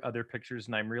going through other pictures,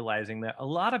 and I'm realizing that a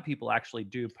lot of people actually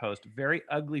do post very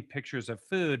ugly pictures of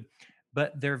food,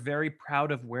 but they're very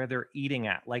proud of where they're eating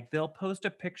at. Like they'll post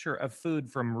a picture of food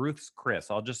from Ruth's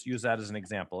Chris. I'll just use that as an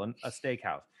example, a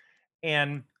steakhouse.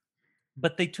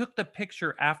 But they took the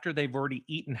picture after they've already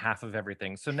eaten half of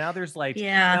everything. So now there's like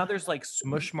Yeah.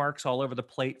 smush marks all over the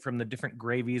plate from the different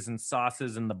gravies and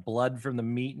sauces and the blood from the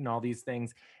meat and all these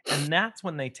things. And that's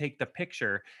when they take the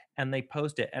picture and they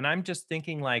post it. And I'm just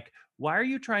thinking like, why are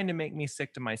you trying to make me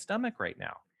sick to my stomach right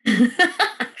now?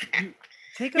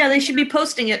 Take a Yeah, they should be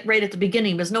posting it right at the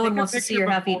beginning because no one Take a wants to see picture your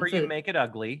half-eaten before you food. make it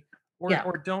ugly, or Yeah.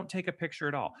 or don't take a picture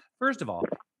at all. First of all,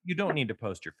 you don't need to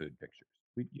post your food pictures.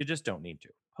 You just don't need to.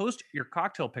 Post your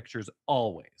cocktail pictures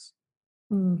always,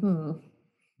 Mhm.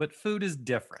 but food is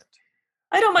different.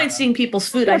 I don't mind seeing people's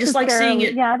food. I just like seeing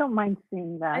it. Yeah, I don't mind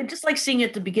seeing that. I just like seeing it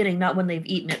at the beginning, not when they've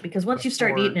eaten it, because once you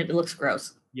start Before- eating it, it looks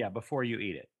gross. Yeah, before you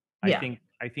eat it. Yeah.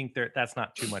 I think that's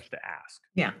not too much to ask.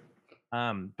 Yeah.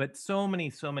 But so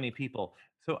many people.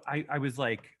 So I was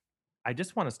like, I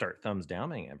just want to start thumbs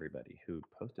downing everybody who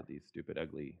posted these stupid,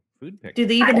 ugly food pictures. Do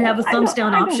they even have a thumbs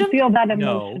down I option? don't feel that No.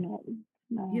 emotional.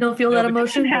 No. You don't feel No, that but you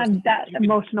emotion? I don't have that You can-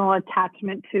 emotional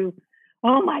attachment to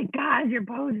Oh my God, you're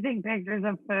posting pictures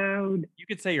of food. You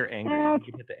could say you're angry. Uh,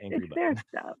 You could hit the angry it's their button.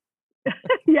 stuff.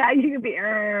 Yeah, you could be.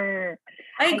 I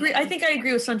agree. I think I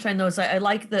agree with Sunshine though. Is I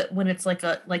like that when it's like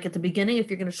at the beginning, if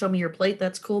you're going to show me your plate,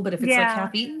 that's cool. But if it's like Yeah,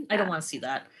 half eaten, I don't yeah. want to see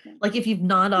that. Like if you've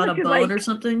gnawed on a Unless you're bone like, or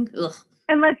something. Ugh.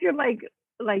 unless you're like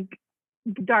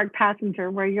Dark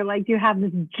Passenger, where you're like you have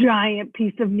this giant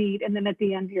piece of meat, and then at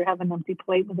the end you have an empty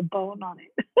plate with a bone on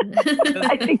it.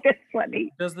 I think that's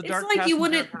funny. Does the It's dark like you passenger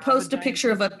wouldn't have post a giant picture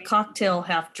of piece a meat? cocktail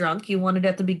half drunk. You want it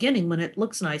at the beginning when it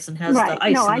looks nice and has Right? the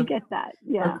ice No, I and get that.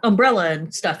 the Yeah, umbrella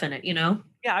and stuff in it, you know?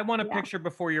 Yeah, I want a yeah. picture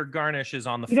before your garnish is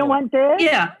on the You floor. don't want this?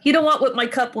 Yeah. You don't want what my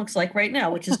cup looks like right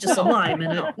now, which is just a No, lime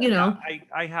in it, no. you know?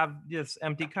 I have this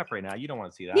empty cup right now. You don't want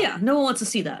to see that. Yeah, no one wants to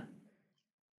see that.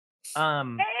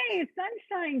 Hey,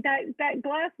 Sunshine, that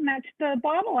glass matched the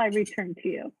bottle I returned to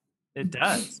you. It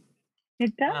does.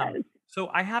 It does. So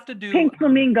I have to do Pink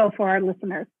flamingo for our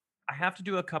listeners. I have to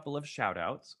do a couple of shout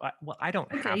outs. Well, I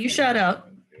don't have Okay, you to. shout out.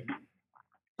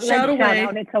 Like, Shout away.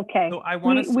 out, it's okay. So I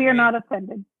wanna We are say- not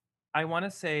offended. I want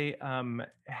to say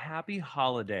happy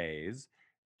holidays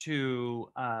to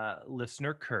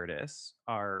listener Curtis,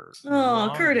 our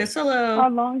Oh, Curtis, Our hello.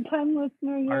 longtime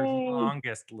listener, our yay.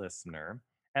 longest listener,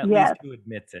 at Yes. least who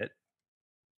admits it.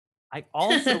 I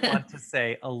also want to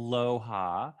say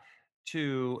aloha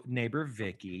to neighbor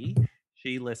Vicky.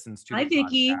 She listens to Hi, the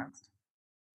Vicky. podcast.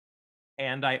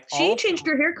 And I She also, changed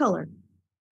her hair color.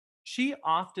 she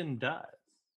often does.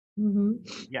 hmm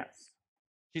Yes.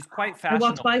 She's quite I fashionable.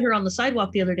 walked by her on the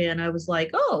sidewalk the other day and I was like,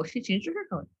 oh, she changed her hair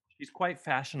color. She's quite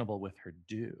fashionable with her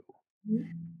do. Mhm.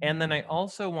 And then I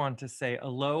also want to say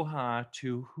aloha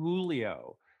to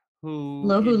Julio, who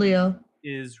Hello, Julio.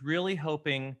 is really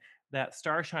hoping that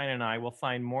Starshine and I will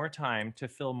find more time to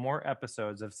film more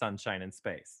episodes of Sunshine in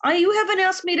Space. You haven't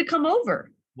asked me to come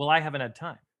over. Well, I haven't had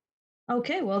time.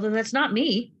 Okay, well, then that's not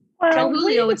me. Well, Tell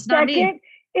Julio wait a it's not me. second.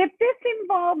 If this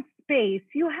involves space,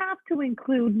 you have to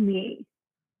include me.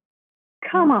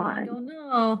 Come I on. don't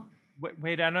know.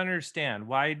 Wait, I don't understand.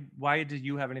 Why do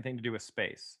you have anything to do with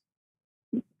space?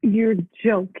 You're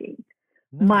joking.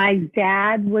 No. My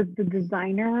dad was the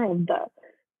designer of the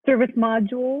service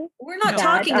module. We're not No.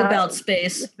 talking That, about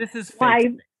space. This is fake. Why-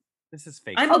 space. This is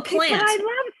fake. I'm a Okay, but plant. I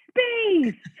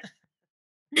love space.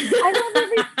 I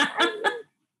love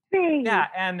space. Yeah,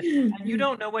 and you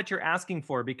don't know what you're asking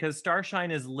for because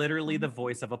Starshine is literally the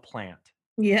voice of a plant.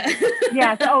 Yeah.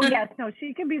 Yes. Oh, yes. No,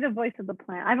 she can be the voice of the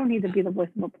plant. I don't need to be the voice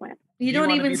of a plant. You You don't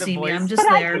wanna even be the see me. I'm voice? just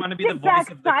But I there. can wanna be the sit voice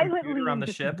back of the computer silently on and the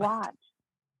just ship? Watch.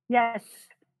 Yes,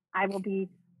 I will be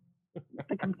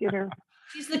the computer.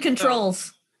 She's the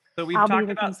controls. So we've I'll be talked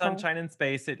the about control. Sunshine in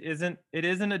Space. It isn't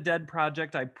a dead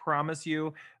project, I promise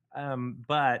you.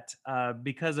 But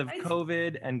because of I th-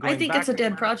 COVID and I going think back it's a to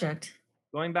dead work, project.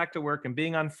 going back to work and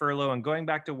being on furlough and going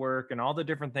back to work and all the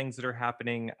different things that are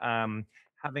happening,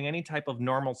 having any type of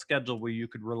normal schedule where you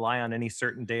could rely on any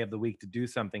certain day of the week to do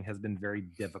something has been very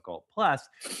difficult. Plus,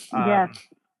 Yes.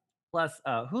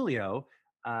 Julio,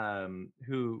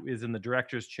 who is in the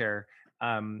director's chair,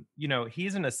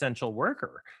 he's an essential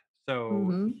worker. So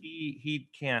Mhm. he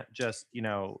can't just,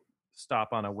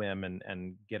 stop on a whim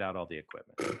and get out all the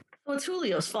equipment. Well, it's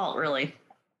Julio's fault, really.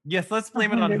 Yes, let's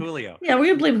blame it on 100. Julio. Yeah, we're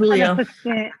gonna blame Julio.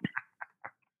 100%.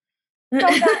 So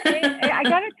that, I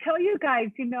gotta tell you guys,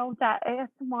 that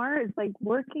ASMR is like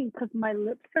working because my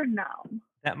lips are numb.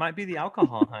 That might be the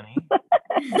alcohol, honey.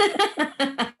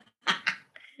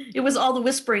 It was all the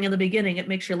whispering in the beginning. It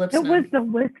makes your lips It numb. was the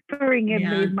whispering it Yeah.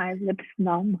 made my lips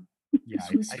numb. Yeah,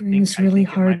 This whispering is really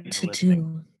hard to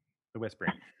do. The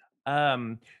whispering.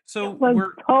 So It was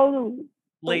we're totally.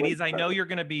 ladies, I know whispering. you're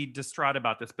going to be distraught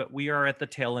about this, but we are at the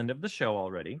tail end of the show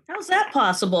already. How's that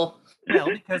possible? Well,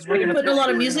 because we're Are you going putting a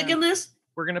lot of music in this?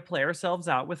 We're going to play ourselves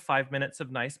out with 5 minutes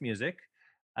of nice music.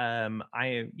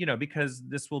 Because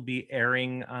this will be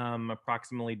airing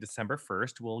approximately December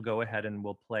 1st, we'll go ahead and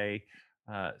we'll play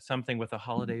something with a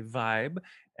holiday vibe,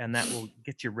 and that will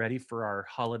get you ready for our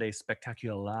holiday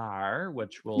spectacular,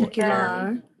 which will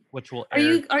air.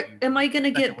 Am I gonna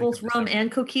second get week both of rum December.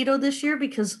 and coquito this year?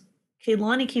 Because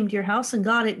Kaylani came to your house and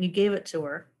got it and you gave it to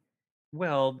her.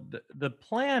 Well, the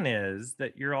plan is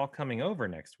that you're all coming over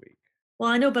next week. Well,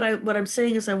 I know, but what I'm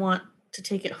saying is I want to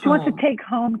take it She wants home. to take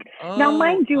home. Now, Oh,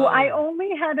 mind you, I oh.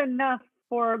 only had enough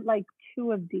for like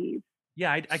 2 of these.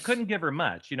 Yeah, I couldn't give her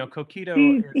much.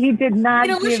 Coquito. He did not.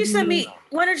 Unless you give send me. me,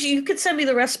 why don't you could send me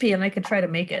the recipe and I could try to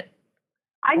make it.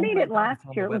 I Oh made my it God, last it's on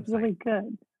the year. It was website. really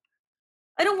good.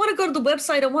 I don't want to go to the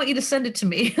website. I want you to send it to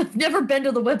me. I've never been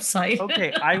to the website.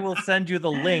 Okay, I will send you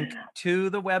the link to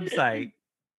the website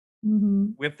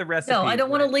Mhm. with the recipe. No, I don't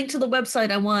want a link to the website.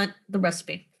 I want the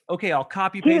recipe. Okay, I'll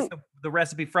copy paste the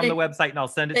recipe from the website and I'll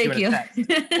send it to you Thank in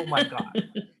you. a text. Oh my God.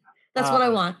 That's what I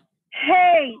Um, want.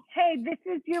 Hey, this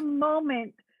is your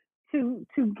moment to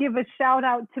give a shout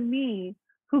out to me,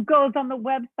 who goes on the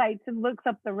websites and looks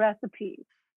up the recipes.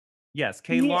 Yes,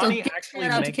 Yeah. Kaylani So actually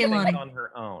shout out to makes things Kaylani. on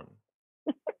her own.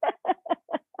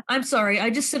 I'm sorry. I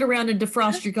just sit around and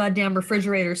defrost your goddamn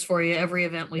refrigerators for you every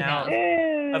event we Now,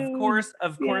 have. Of course,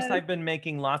 Yes. I've been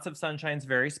making lots of Sunshine's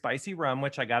very spicy rum,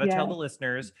 which I got to tell the Yes.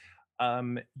 listeners.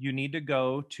 You need to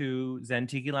go to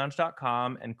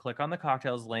zentikilounge.com and click on the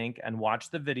cocktails link and watch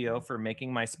the video for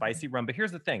making my spicy rum. But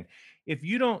here's the thing. If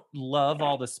you don't love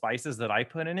all the spices that I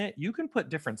put in it, you can put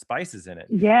different spices in it.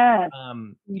 Yes.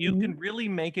 You can really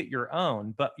make it your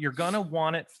own, but you're going to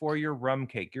want it for your rum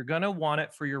cake. You're going to want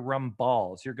it for your rum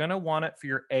balls. You're going to want it for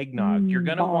your eggnog. You're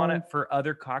going to want it for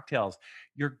other cocktails.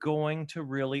 You're going to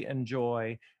really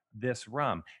enjoy this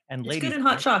rum. And It's ladies, good in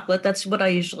hot chocolate. That's what I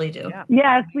usually do. Yeah,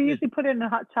 Yes, we usually put it in a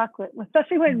hot chocolate,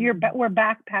 especially when we're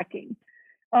backpacking.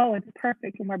 Oh, it's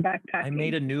perfect when we're backpacking. I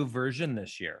made a new version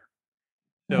this year.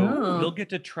 So you'll get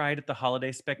to try it at the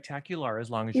Holiday Spectacular as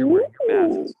long as you're wearing your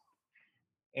masks.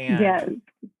 And yes.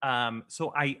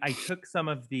 So I took some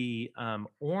of the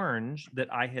orange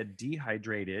that I had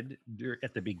dehydrated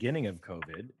at the beginning of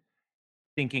COVID,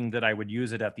 thinking that I would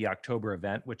use it at the October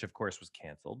event, which of course was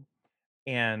canceled.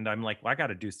 And I'm like, well, I got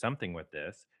to do something with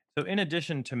this. So in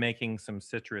addition to making some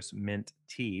citrus mint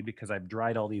tea, because I've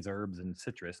dried all these herbs and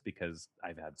citrus because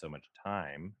I've had so much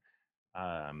time,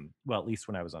 well, at least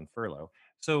when I was on furlough.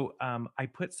 So I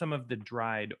put some of the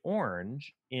dried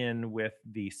orange in with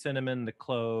the cinnamon, the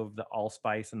clove, the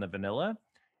allspice, and the vanilla,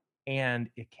 and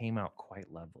it came out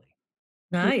quite lovely.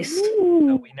 Nice.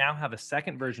 So we now have a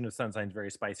second version of Sunshine's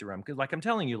very spicy rum because, like I'm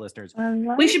telling you, listeners,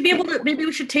 we should be able to. Maybe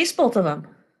we should taste both of them.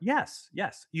 Yes.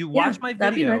 You watch my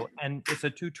that'd be video, nice. and it's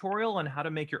a tutorial on how to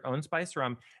make your own spice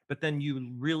rum. But then you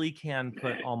really can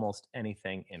put almost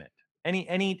anything in it. Any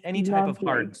type of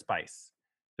hard spice.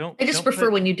 I just prefer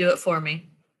when you do it for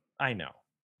me. I know.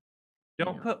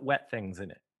 Don't put wet things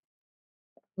in it.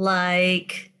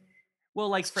 Like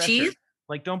fresh cheese. Herbs.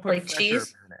 Like don't put fresh cheese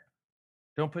herbs in it.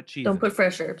 Don't put cheese. Don't put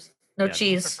fresh herbs. No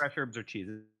cheese. Don't put fresh herbs or cheese.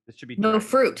 It should be no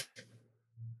fruit.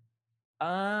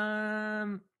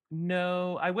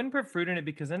 No, I wouldn't put fruit in it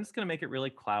because then it's going to make it really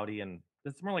cloudy and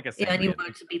it's more like a sangria. Yeah, and you want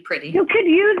it to be pretty. You could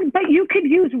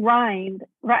use rind,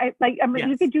 right? Like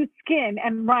you could use skin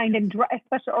and rind and dry,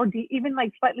 especially or even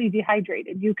like slightly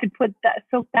dehydrated. You could put that,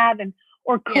 soak that,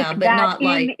 or cook that in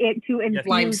like it to infuse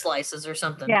lime slices or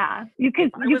something. Yeah, you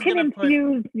can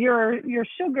infuse your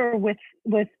sugar with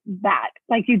that,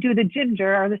 like you do the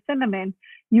ginger or the cinnamon.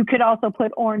 You could also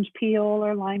put orange peel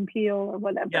or lime peel or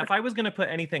whatever. Yeah, if I was going to put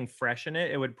anything fresh in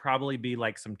it, it would probably be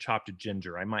like some chopped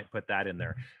ginger. I might put that in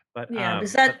there. But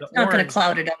because that's not going to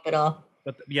cloud it up at all.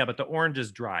 But but the orange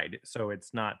is dried, so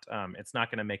it's not going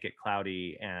to make it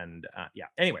cloudy. And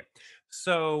anyway,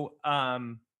 so I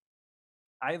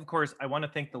want to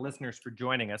thank the listeners for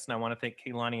joining us, and I want to thank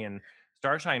Kaylani and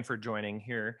Starshine for joining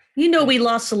here. We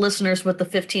lost the listeners with the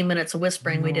 15 minutes of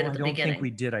whispering we did at the beginning. I don't think we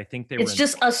did. I think it's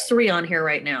just us three on here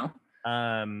right now.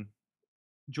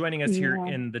 Joining us here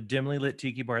in the dimly lit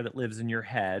tiki bar that lives in your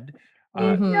head. Go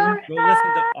listen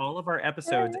to all of our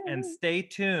episodes and stay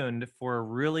tuned for a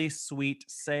really sweet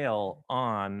sale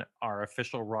on our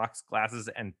official Rocks glasses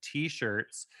and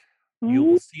t-shirts. You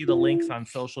will see the links on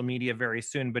social media very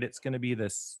soon, but it's going to be the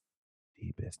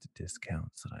steepest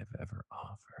discounts that I've ever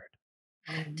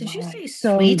offered. Did you say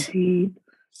so sweet?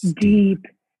 Deep.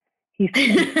 He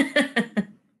said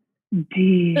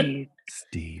deep.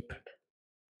 Steep.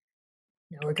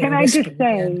 Can I just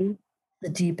say the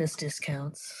deepest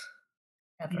discounts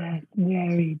ever? Yes,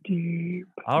 very deep.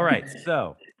 All right,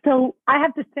 so I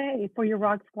have to say, for your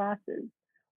Rocks glasses,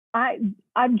 I'm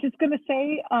just gonna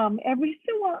say every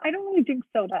so often I don't really drink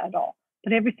soda at all,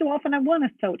 but every so often I want a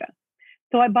soda,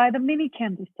 so I buy the mini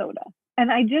cans of soda,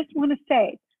 and I just want to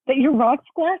say that your Rocks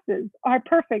glasses are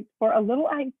perfect for a little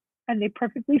ice, and they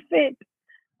perfectly fit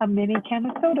a mini can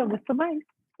of soda with some ice.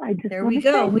 There we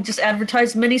go. We just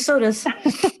advertised mini sodas.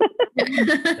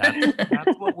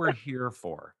 That's what we're here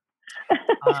for.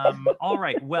 All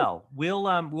right. Well,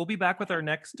 we'll be back with our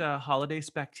next holiday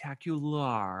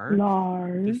spectacular.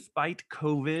 Despite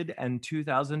COVID and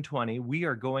 2020, we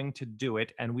are going to do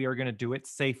it, and we are going to do it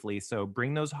safely. So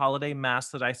bring those holiday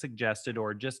masks that I suggested,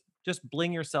 or just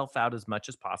bling yourself out as much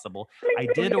as possible. I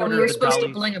did order. You were supposed to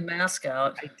bling a mask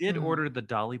out. I did order the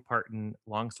Dolly Parton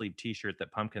long sleeve T-shirt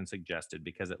that Pumpkin suggested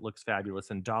because it looks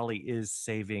fabulous, and Dolly is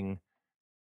saving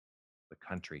the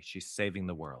country. She's saving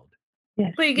the world.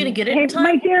 Yes. Well, you're going to get it in time?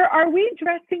 My dear, are we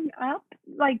dressing up,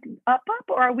 like up,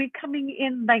 or are we coming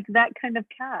in like that kind of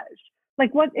cash?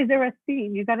 Like, what is there a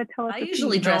theme? You got to tell us. I a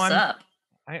usually theme. dress I'm- up.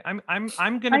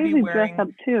 I'm gonna I be usually wearing dress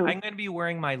up too. I'm gonna be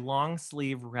wearing my long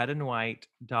sleeve red and white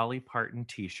Dolly Parton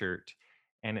t-shirt,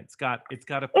 and it's got a It's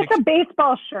picture. a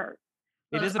baseball shirt.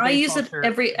 It is a I use baseball it shirt,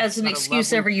 every and as it's an got a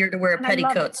excuse lovely- every year to wear a And I love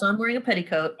petticoat. it. So I'm wearing a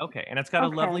petticoat. Okay, and it's got a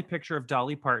lovely Okay. picture of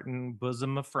Dolly Parton,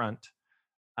 bosom of front,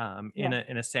 in Yes.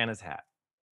 a Santa's hat.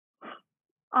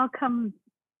 I'll come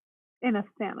in a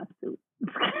Santa suit.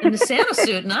 In the Santa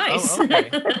suit, nice. Oh, okay.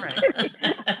 All right. Hey,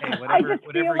 I whatever just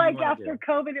whatever feel you like wanna after do.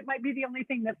 COVID, it might be the only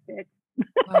thing that fits.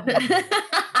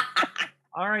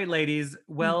 All right, ladies.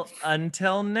 Well,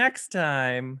 until next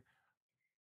time.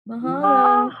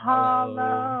 Mahalo.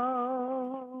 Mahalo.